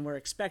anymore. And we're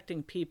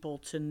expecting people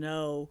to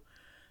know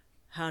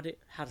how to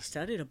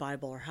study the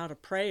Bible, or how to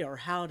pray, or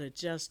how to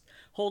just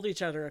hold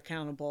each other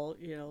accountable.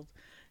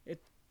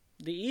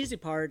 The easy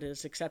part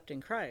is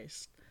accepting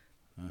Christ.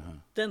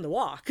 Then the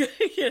walk,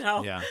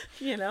 Yeah.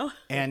 And,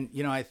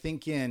 And, I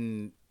think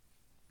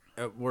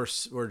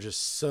we're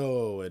just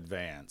so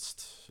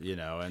advanced,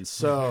 and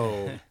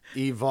so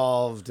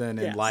evolved and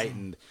Yes.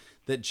 enlightened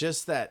that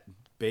just that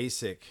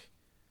basic,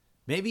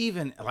 maybe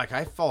even like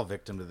I fall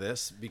victim to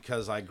this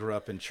because I grew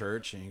up in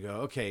church, and you go,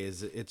 okay,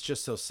 it's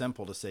just so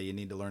simple to say you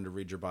need to learn to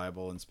read your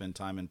Bible and spend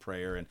time in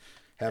prayer and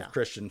have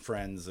Christian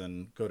friends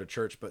and go to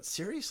church. But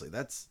seriously,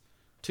 that's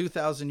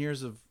 2,000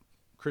 years of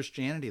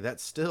Christianity.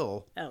 That's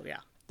still oh yeah,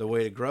 the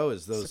way to grow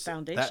is those It's the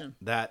foundation.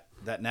 that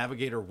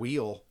navigator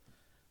wheel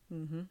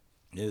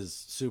is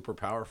super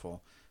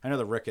powerful. I know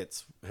the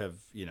Ricketts have,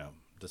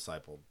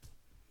 discipled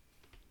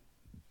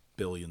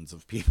billions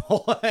of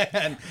people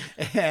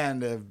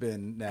and have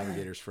been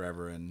navigators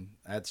forever. And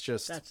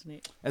that's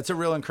neat. It's a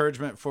real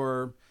encouragement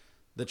for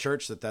the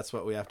church that's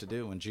what we have to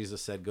do. When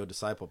Jesus said, go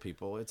disciple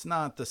people, it's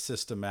not the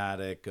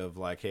systematic of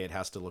like, hey, it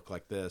has to look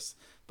like this,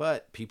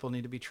 but people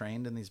need to be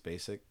trained in these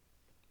basic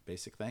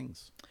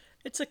things.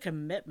 It's a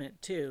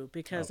commitment too,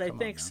 because Oh, I come on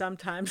think now.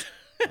 sometimes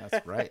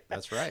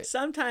That's right.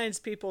 sometimes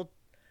people,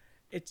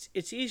 it's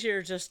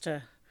easier just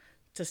to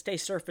stay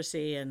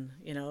surfacey and,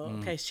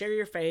 okay, share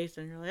your faith,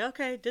 and you're like,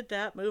 okay, did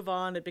that, move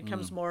on. It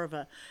becomes more of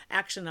a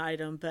action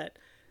item, but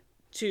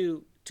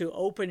to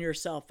open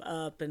yourself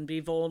up and be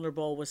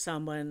vulnerable with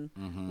someone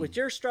with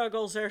your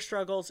struggles, their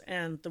struggles,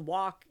 and the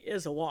walk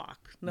is a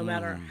walk, no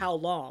matter how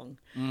long,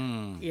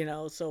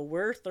 so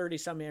we're 30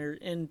 some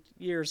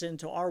years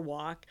into our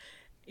walk.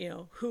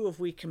 Who have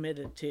we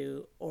committed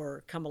to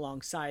or come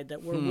alongside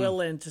that we're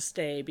willing to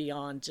stay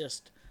beyond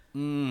just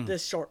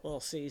this short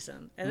little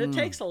season? And it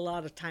takes a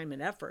lot of time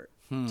and effort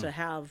to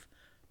have,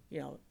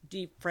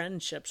 deep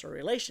friendships or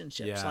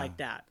relationships like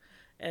that.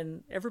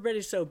 And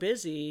everybody's so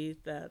busy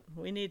that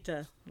we need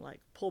to like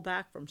pull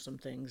back from some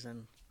things.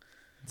 And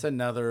It's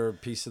another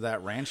piece of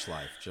that ranch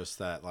life, just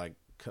that like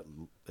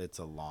it's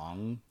a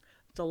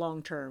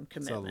long-term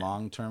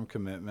commitment.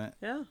 commitment.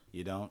 Yeah.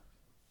 You don't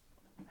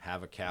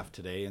have a calf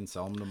today and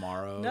sell them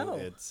tomorrow. No.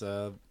 It's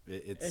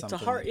It's something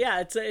a hard,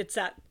 it's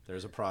that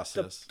there's a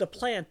process. the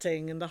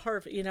planting and the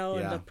harvest, and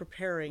Yeah. the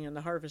preparing and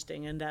the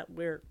harvesting, and that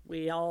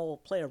we all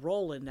play a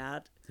role in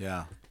that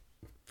Yeah.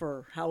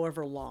 for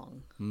however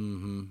long.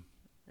 Mm-hmm.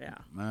 Yeah.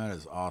 That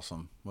is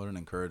awesome. What an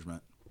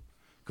encouragement.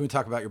 Can we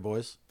talk about your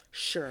boys?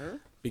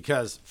 Sure.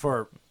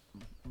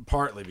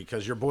 Partly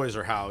because your boys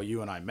are how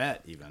you and I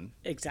met even.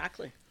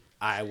 Exactly.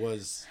 I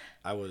was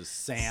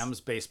Sam's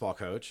baseball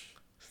coach.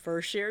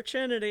 First year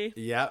Trinity.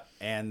 Yep.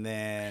 And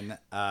then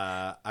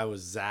I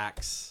was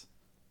Zach's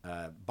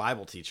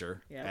Bible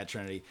teacher at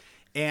Trinity.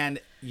 And,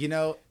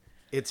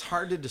 it's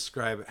hard to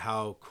describe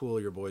how cool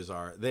your boys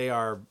are. They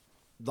are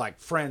like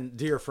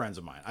dear friends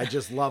of mine. I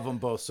just love them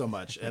both so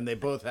much. And they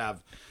both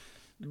have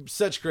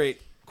such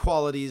great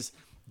qualities.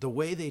 The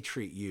way they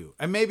treat you,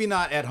 and maybe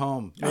not at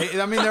home.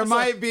 I mean, there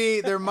might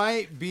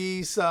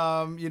be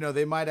some,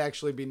 they might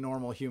actually be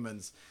normal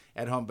humans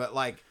at home, but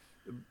like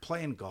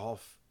playing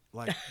golf,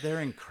 like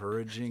they're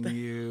encouraging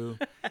you.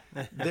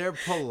 They're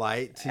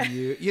polite to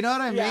you. You know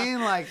what I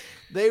mean? Like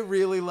they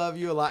really love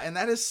you a lot. And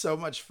that is so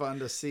much fun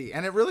to see.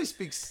 And it really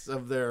speaks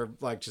of their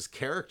like just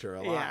character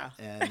a lot.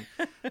 Yeah.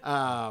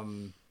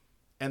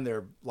 and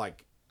they're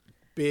like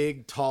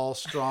big, tall,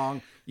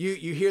 strong.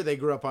 You hear they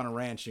grew up on a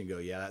ranch and you go,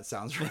 yeah, that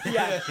sounds right.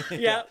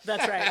 Yeah,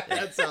 that's right.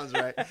 That sounds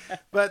right.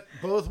 But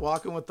both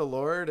walking with the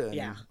Lord, and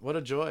Yeah. what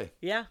a joy.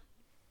 Yeah.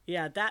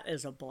 Yeah, that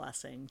is a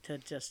blessing to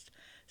just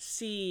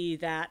see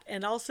that,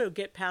 and also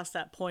get past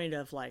that point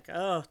of like,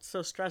 oh, it's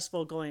so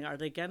stressful going, are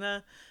they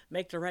gonna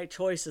make the right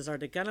choices? Are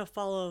they gonna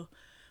follow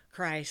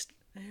Christ?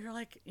 And you're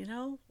like,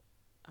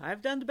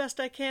 I've done the best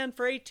I can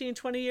for 18,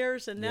 20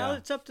 years, and now Yeah.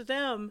 it's up to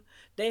them.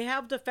 They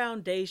have the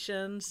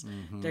foundations.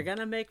 They're going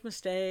to make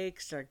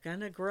mistakes. They're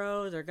going to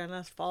grow. They're going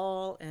to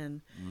fall.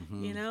 And,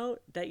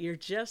 that you're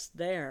just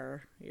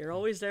there. You're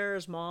always there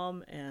as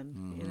mom,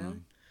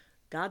 and,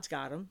 God's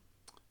got them.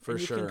 For and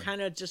you sure. can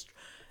kind of just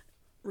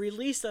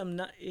release them,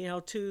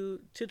 to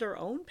their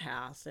own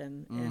path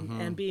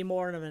and be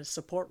more of a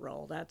support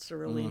role. That's a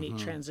really neat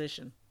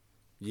transition.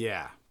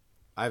 Yeah.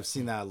 I've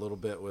seen that a little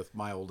bit with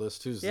my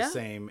oldest, who's Yeah. the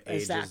same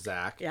age as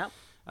Zach. Yeah.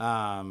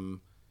 And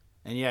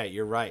yeah,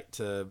 you're right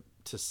to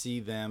see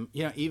them,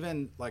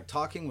 even like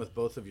talking with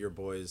both of your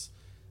boys,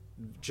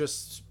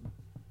 just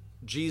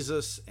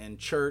Jesus and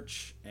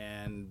church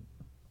and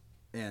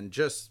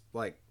just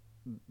like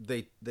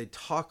they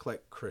talk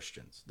like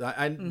Christians.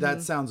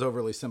 That sounds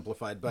overly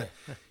simplified, but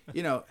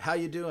how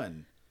you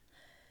doing?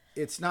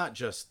 It's not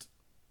just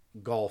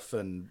golf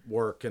and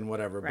work and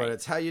whatever, Right. but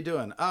it's how you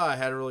doing? Oh, I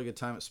had a really good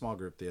time at small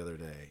group the other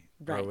day,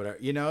 or Right. whatever.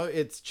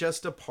 It's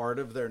just a part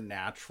of their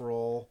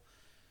natural,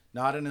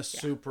 not in a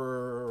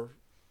super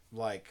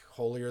like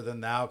holier than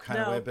thou kind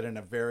of No. way, but in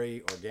a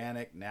very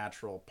organic,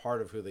 natural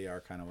part of who they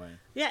are kind of way.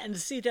 Yeah, and to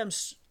see them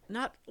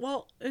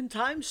in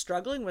times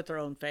struggling with their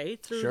own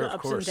faith through Sure, the of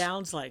ups and course.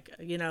 downs, like,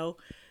 I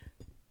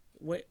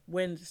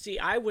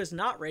was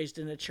not raised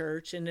in a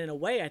church, and in a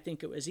way I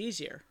think it was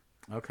easier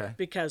Okay.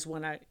 because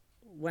when I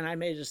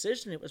made a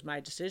decision, it was my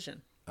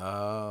decision.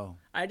 Oh,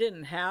 I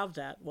didn't have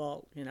that,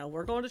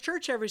 we're going to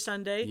church every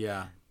Sunday,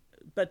 yeah.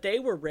 but they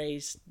were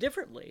raised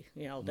differently.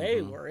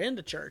 They were in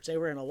the church. They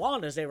were in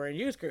Awanda's. They were in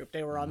youth group.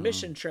 They were on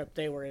mission trip.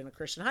 They were in a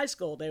Christian high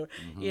school. They were,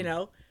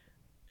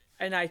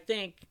 and I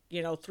think,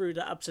 through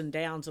the ups and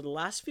downs of the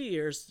last few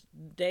years,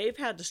 they've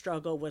had to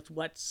struggle with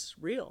what's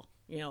real.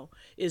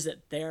 Is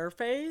it their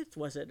faith?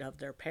 Was it of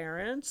their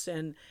parents?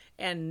 And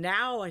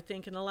now I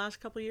think in the last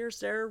couple of years,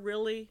 they're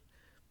really,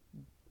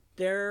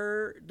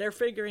 they're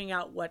figuring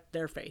out what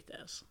their faith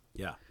is.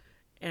 Yeah.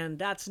 And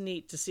that's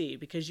neat to see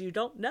because you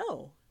don't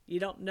know. You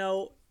don't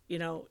know,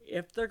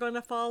 if they're going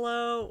to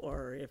follow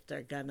or if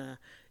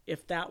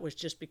that was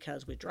just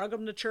because we drug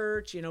them to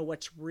church,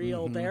 what's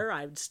real there.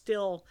 I would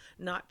still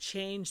not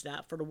change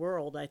that for the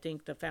world. I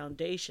think the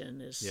foundation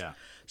is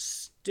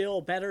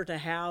still better to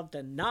have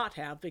than not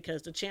have,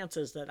 because the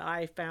chances that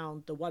I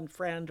found the one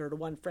friend or the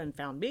one friend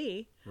found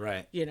me,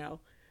 Right.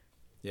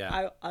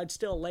 Yeah. I'd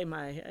still lay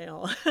my,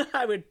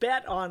 I would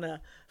bet on a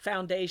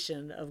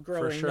foundation of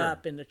growing sure.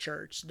 up in the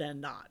church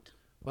than not.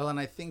 Well, and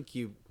I think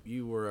you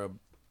were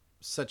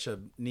such a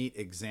neat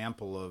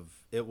example of,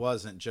 it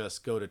wasn't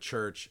just go to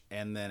church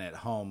and then at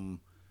home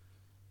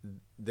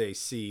they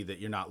see that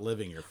you're not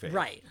living your faith.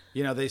 Right.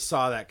 They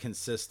saw that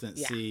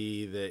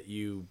consistency, that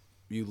you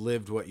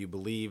lived what you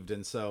believed.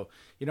 And so,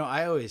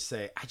 I always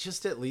say, I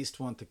just at least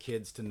want the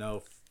kids to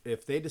know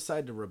if they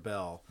decide to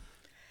rebel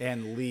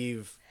and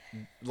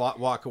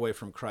walk away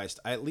from Christ,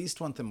 I at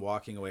least want them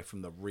walking away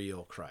from the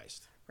real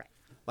Christ. Right.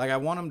 Like, I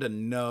want them to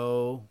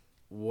know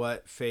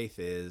what faith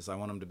is. I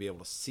want them to be able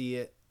to see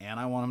it, and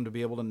I want them to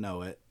be able to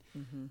know it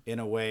in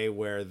a way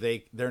where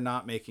they're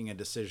not making a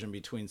decision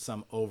between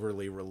some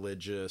overly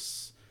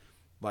religious,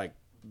 like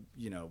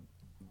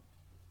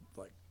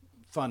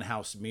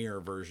funhouse mirror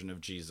version of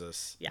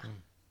Jesus.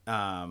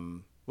 Yeah.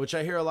 Which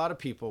I hear a lot of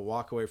people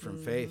walk away from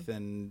faith,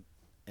 and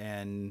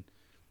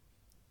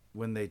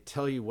when they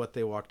tell you what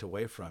they walked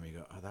away from, you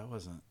go, oh, that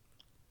wasn't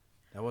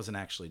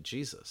actually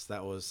Jesus.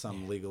 That was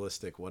some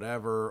legalistic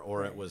whatever,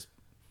 or it was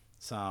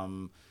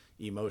some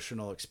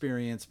emotional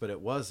experience, but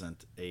it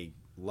wasn't a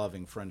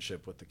loving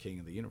friendship with the King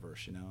of the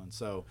universe, And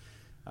so,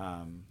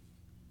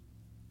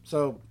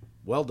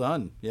 well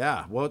done.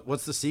 Yeah.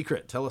 What's the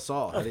secret? Tell us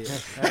all. How do you...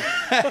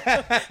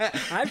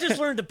 I've just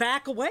learned to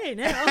back away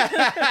now.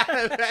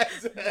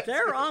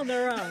 They're on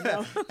their own.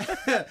 No.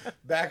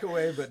 Back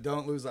away, but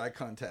don't lose eye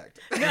contact.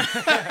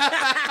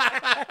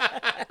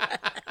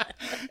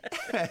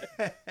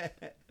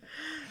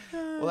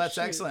 Well, that's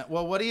excellent.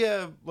 Well, what do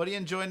you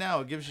enjoy now?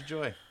 What gives you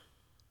joy?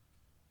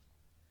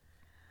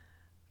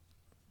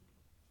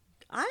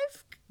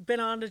 I've been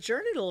on a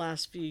journey the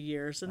last few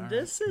years, and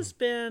this has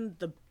been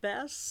the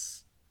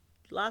best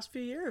last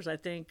few years, I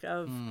think,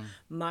 of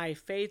my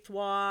faith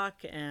walk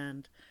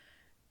and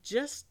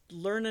just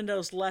learning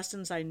those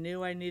lessons I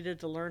knew I needed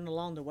to learn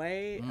along the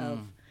way of,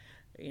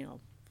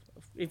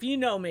 if you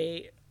know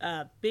me,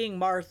 being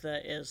Martha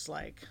is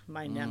like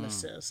my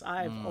nemesis.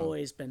 I've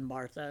always been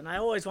Martha, and I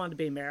always wanted to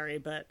be Mary,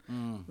 but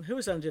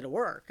who's going to do the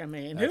work? I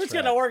mean, who's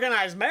going to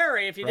organize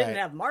Mary if you didn't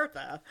have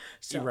Martha?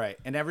 So, Right.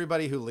 And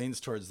everybody who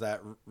leans towards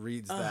that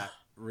reads that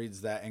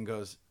and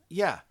goes,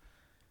 yeah,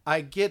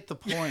 I get the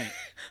point.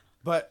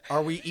 but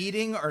are we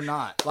eating or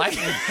not? Like,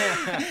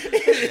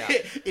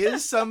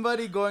 is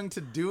somebody going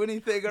to do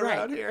anything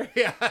around here?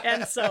 Yeah.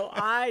 And so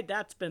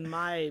that's been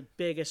my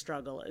biggest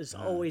struggle, is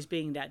always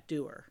being that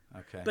doer.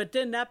 Okay. But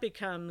then that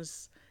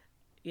becomes,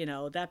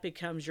 that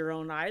becomes your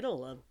own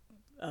idol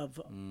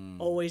of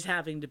always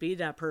having to be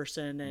that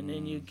person, and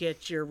then you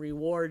get your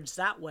rewards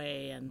that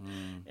way, and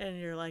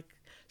you're like,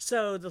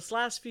 so this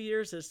last few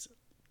years is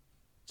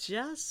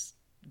just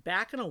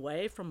backing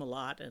away from a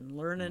lot and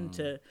learning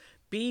to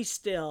be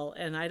still,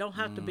 and I don't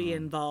have to be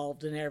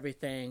involved in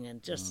everything,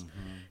 and just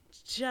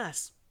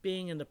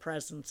being in the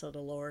presence of the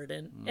Lord,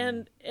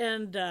 and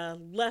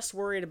less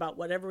worried about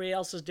what everybody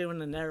else is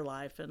doing in their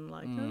life, and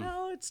like,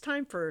 no, it's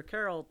time for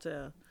Carol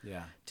to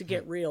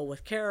get real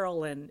with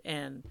Carol,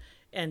 and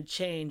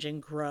change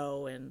and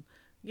grow, and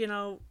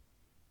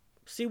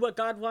see what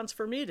God wants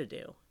for me to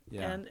do.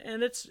 And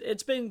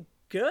it's been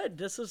good.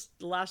 This is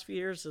the last few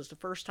years is the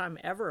first time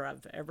ever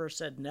I've ever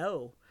said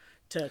no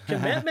to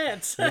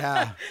commitments.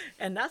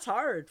 And that's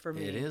hard for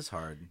me. It is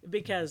hard.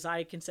 Because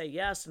I can say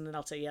yes, and then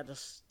I'll say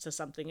yes to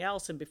something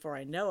else, and before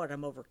I know it,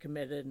 I'm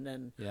overcommitted, and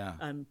then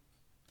I'm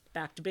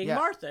back to being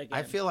Martha again.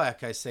 I feel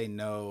like I say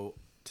no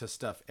to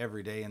stuff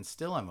every day, and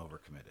still I'm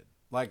overcommitted.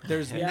 Like,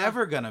 there's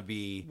never going to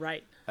be...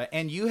 Right.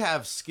 And you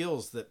have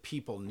skills that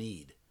people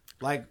need.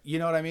 Like, you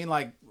know what I mean?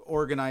 Like,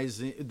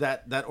 organizing,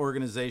 that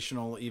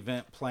organizational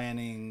event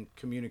planning,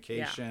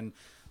 communication.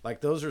 Like,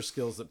 those are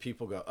skills that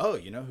people go, oh,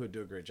 who would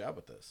do a great job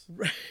with this?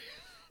 Right.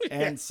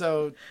 And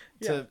so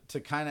to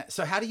kind of...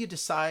 So how do you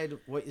decide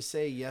what you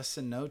say yes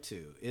and no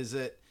to? Is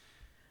it...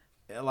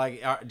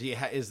 Like,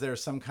 is there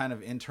some kind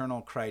of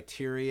internal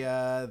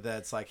criteria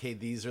that's like, hey,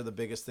 these are the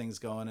biggest things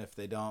going, if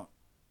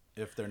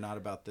they're not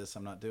about this,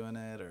 I'm not doing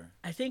it? Or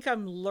I think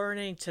I'm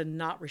learning to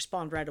not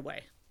respond right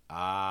away.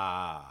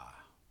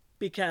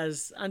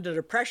 Because under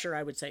the pressure,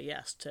 I would say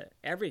yes to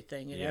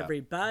everything and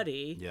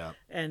everybody. Yeah.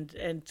 And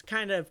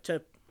kind of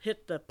to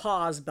hit the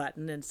pause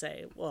button and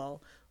say,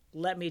 well,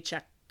 let me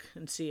check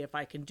and see if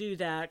I can do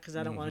that, because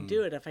I don't want to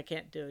do it if I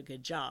can't do a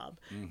good job.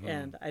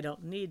 And I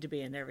don't need to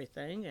be in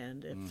everything.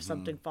 And if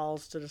something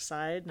falls to the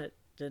side,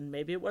 then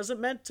maybe it wasn't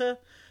meant to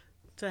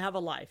have a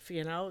life,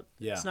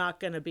 It's not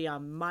going to be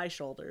on my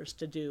shoulders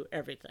to do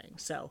everything.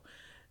 So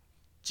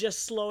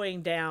just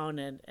slowing down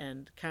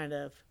and kind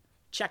of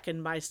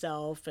checking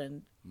myself,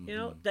 and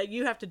that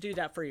you have to do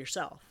that for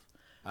yourself.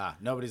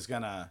 Nobody's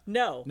gonna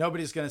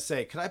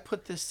say, could I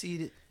put this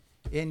seed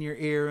in your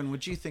ear, and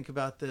would you think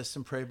about this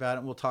and pray about it,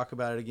 and we'll talk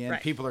about it again?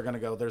 Right. People are gonna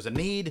go, there's a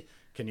need,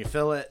 can you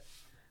fill it?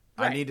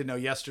 Right. I need to know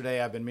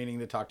yesterday. I've been meaning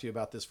to talk to you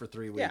about this for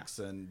 3 weeks,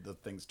 and the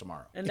thing's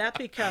tomorrow. And that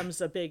becomes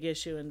a big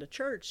issue in the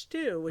church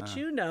too, which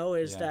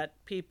is that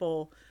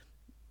people,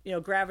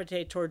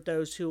 gravitate toward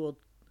those who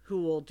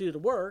will do the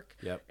work,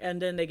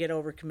 and then they get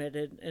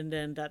overcommitted, and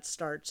then that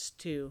starts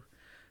to,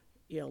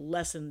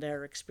 lessen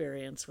their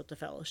experience with the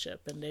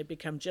fellowship, and they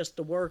become just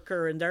the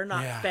worker, and they're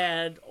not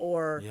fed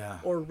or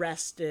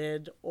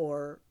rested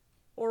or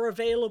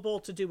available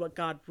to do what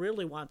God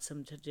really wants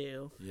them to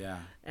do. Yeah.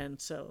 And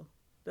so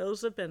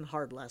those have been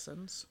hard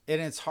lessons.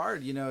 And it's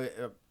hard,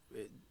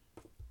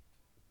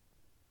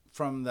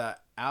 from the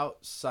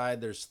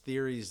outside, there's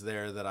theories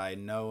there that I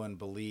know and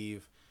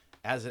believe.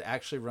 As it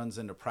actually runs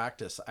into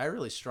practice, I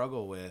really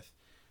struggle with,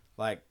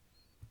 like,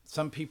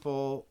 some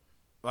people,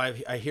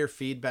 I hear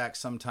feedback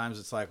sometimes.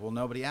 It's like, well,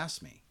 nobody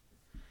asked me.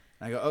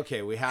 And I go,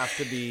 okay, we have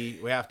to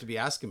be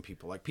asking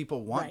people. Like,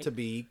 people want to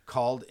be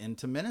called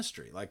into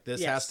ministry. Like,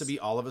 this has to be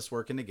all of us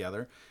working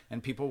together,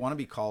 and people want to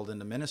be called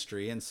into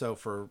ministry. And so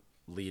for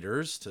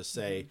leaders to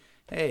say,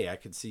 hey, I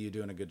could see you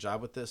doing a good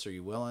job with this. Are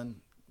you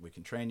willing? We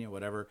can train you,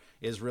 whatever,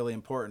 is really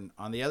important.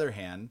 On the other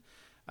hand,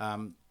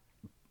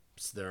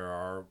 there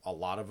are a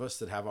lot of us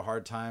that have a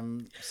hard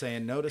time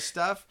saying no to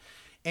stuff.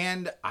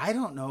 And I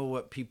don't know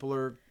what people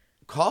are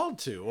called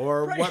to,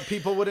 or what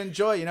people would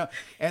enjoy,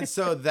 And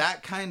so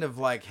that kind of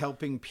like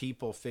helping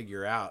people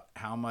figure out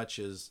how much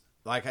is,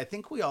 like, I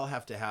think we all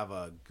have to have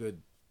a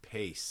good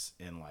pace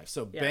in life.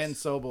 So Ben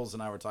Sobels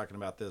and I were talking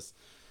about this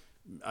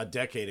a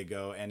decade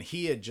ago, and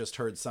he had just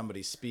heard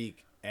somebody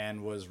speak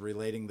and was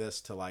relating this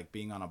to like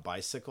being on a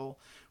bicycle,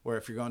 where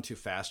if you're going too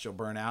fast, you'll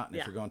burn out. And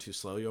if you're going too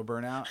slow, you'll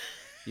burn out.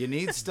 You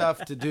need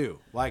stuff to do.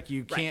 Like,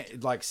 you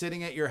can't, like,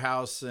 sitting at your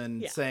house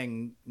and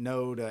saying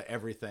no to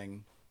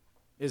everything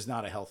is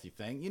not a healthy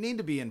thing. You need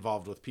to be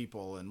involved with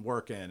people and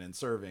working and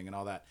serving and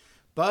all that.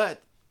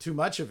 But too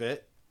much of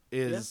it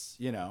is,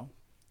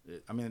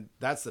 I mean,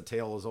 that's the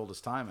tale as old as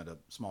time at a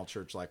small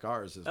church like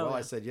ours is, I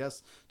said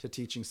yes to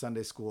teaching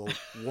Sunday school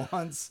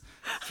once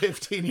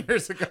 15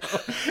 years ago.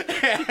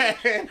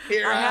 And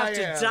here I have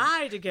to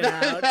die to get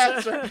out.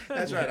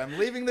 That's right. I'm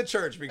leaving the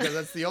church because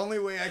that's the only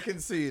way I can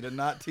see to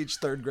not teach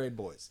third grade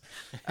boys.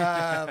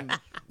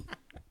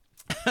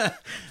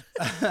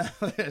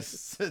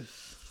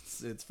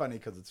 It's funny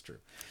because it's true.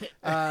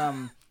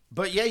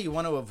 But yeah, you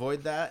want to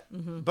avoid that.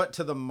 Mm-hmm. But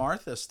to the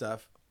Martha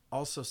stuff,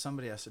 also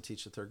somebody has to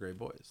teach the third grade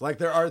boys. Like,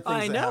 there are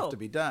things that have to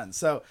be done.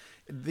 So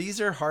these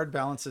are hard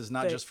balances,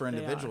 not just for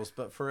individuals,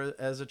 but for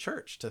as a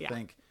church to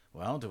think,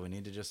 well, do we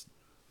need to just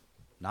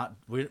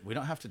we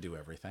don't have to do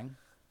everything.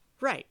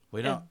 Right.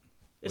 We don't.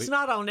 It's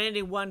not on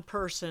any one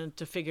person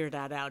to figure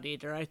that out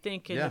either. I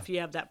think if you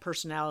have that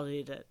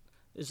personality that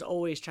is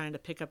always trying to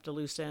pick up the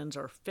loose ends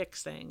or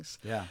fix things,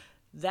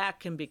 that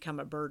can become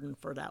a burden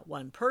for that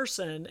one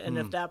person. And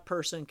if that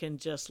person can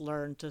just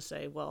learn to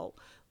say, well,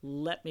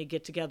 let me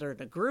get together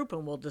in a group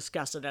and we'll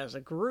discuss it as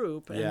a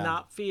group and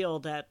not feel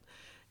that,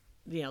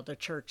 the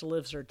church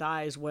lives or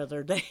dies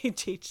whether they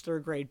teach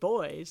third grade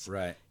boys.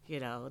 Right.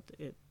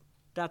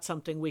 That's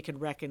something we can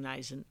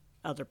recognize in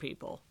other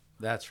people.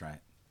 That's right.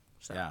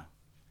 So. Yeah.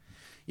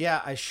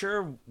 Yeah, I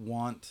sure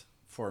want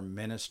for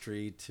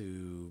ministry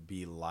to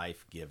be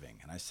life-giving.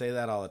 And I say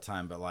that all the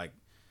time, but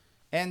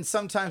and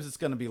sometimes it's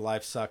going to be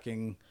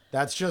life-sucking.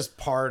 That's just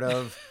part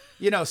of,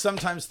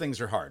 sometimes things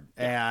are hard.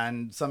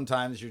 And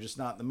sometimes you're just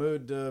not in the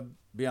mood to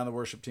be on the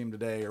worship team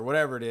today or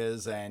whatever it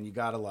is. And you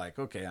got to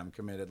okay, I'm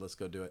committed. Let's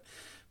go do it.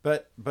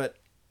 But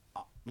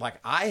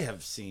I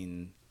have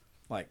seen,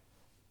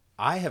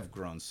 I have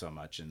grown so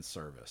much in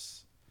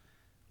service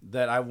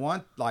that I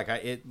want,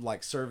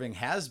 serving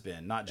has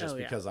been, not just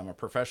because I'm a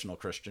professional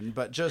Christian,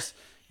 but just,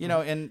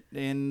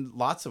 in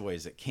lots of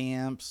ways at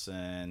camps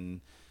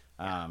and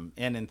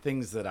in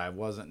things that I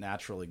wasn't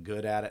naturally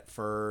good at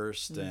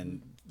first.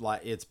 And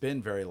it's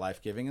been very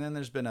life-giving. And then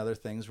there's been other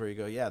things where you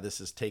go, yeah,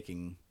 this is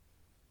taking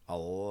a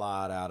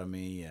lot out of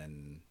me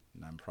and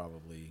I'm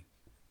probably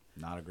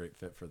not a great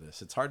fit for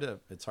this. It's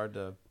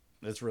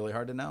really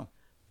hard to know.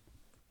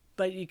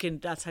 But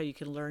that's how you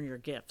can learn your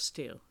gifts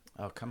too.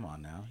 Oh, come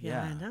on now.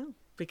 Yeah, I know.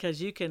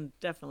 Because you can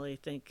definitely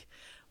think,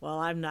 well,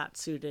 I'm not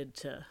suited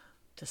to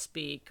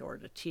speak or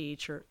to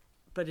teach,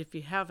 but if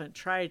you haven't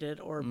tried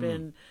it or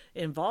been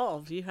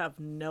involved, you have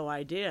no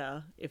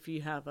idea if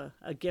you have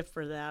a gift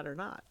for that or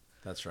not.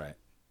 That's right.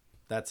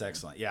 That's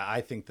excellent. Yeah,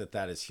 I think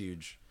that is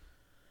huge.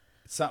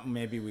 It's something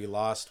maybe we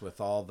lost with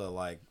all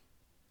the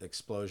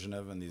explosion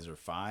of, and these are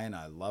fine.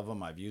 I love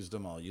them. I've used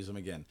them. I'll use them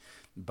again.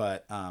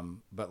 But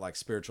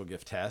spiritual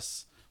gift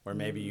tests, where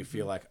maybe you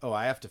feel like, oh,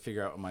 I have to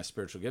figure out what my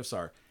spiritual gifts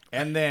are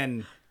and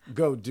then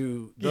go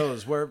do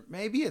those, where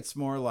maybe it's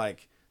more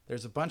like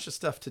there's a bunch of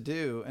stuff to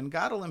do and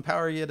God will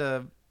empower you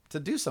to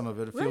do some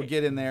of it if you'll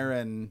get in there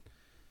and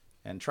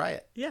try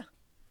it. Yeah,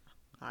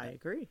 I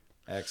agree.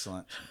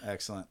 Excellent.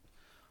 Excellent.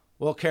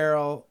 Well,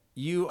 Carol,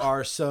 you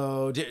are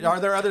are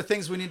there other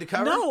things we need to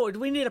cover? No, do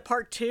we need a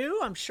part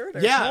 2? I'm sure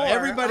there's more.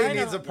 Everybody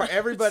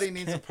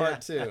needs a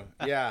part 2.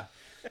 Yeah.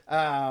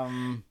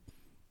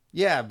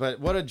 Yeah, but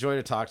what a joy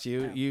to talk to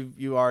you. Yeah.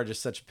 You are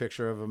just such a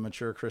picture of a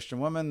mature Christian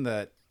woman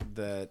that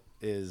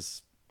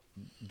is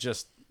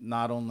just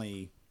not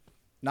only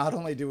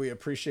do we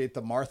appreciate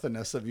the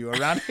Martha-ness of you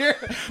around here,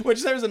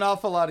 which there's an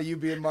awful lot of you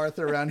being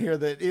Martha around here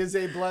that is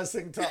a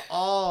blessing to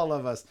all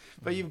of us,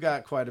 but you've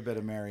got quite a bit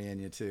of Mary in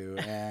you too,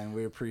 and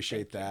we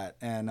appreciate that.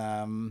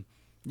 And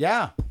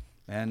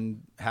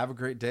and have a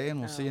great day, and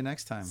we'll see you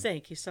next time.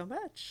 Thank you so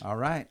much. All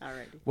right. All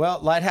righty. Well,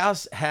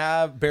 Lighthouse,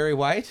 have Barry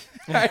White.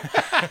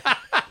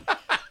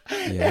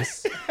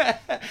 Yes.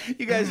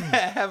 You guys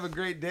have a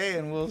great day,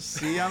 and we'll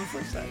see you on the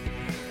flip side.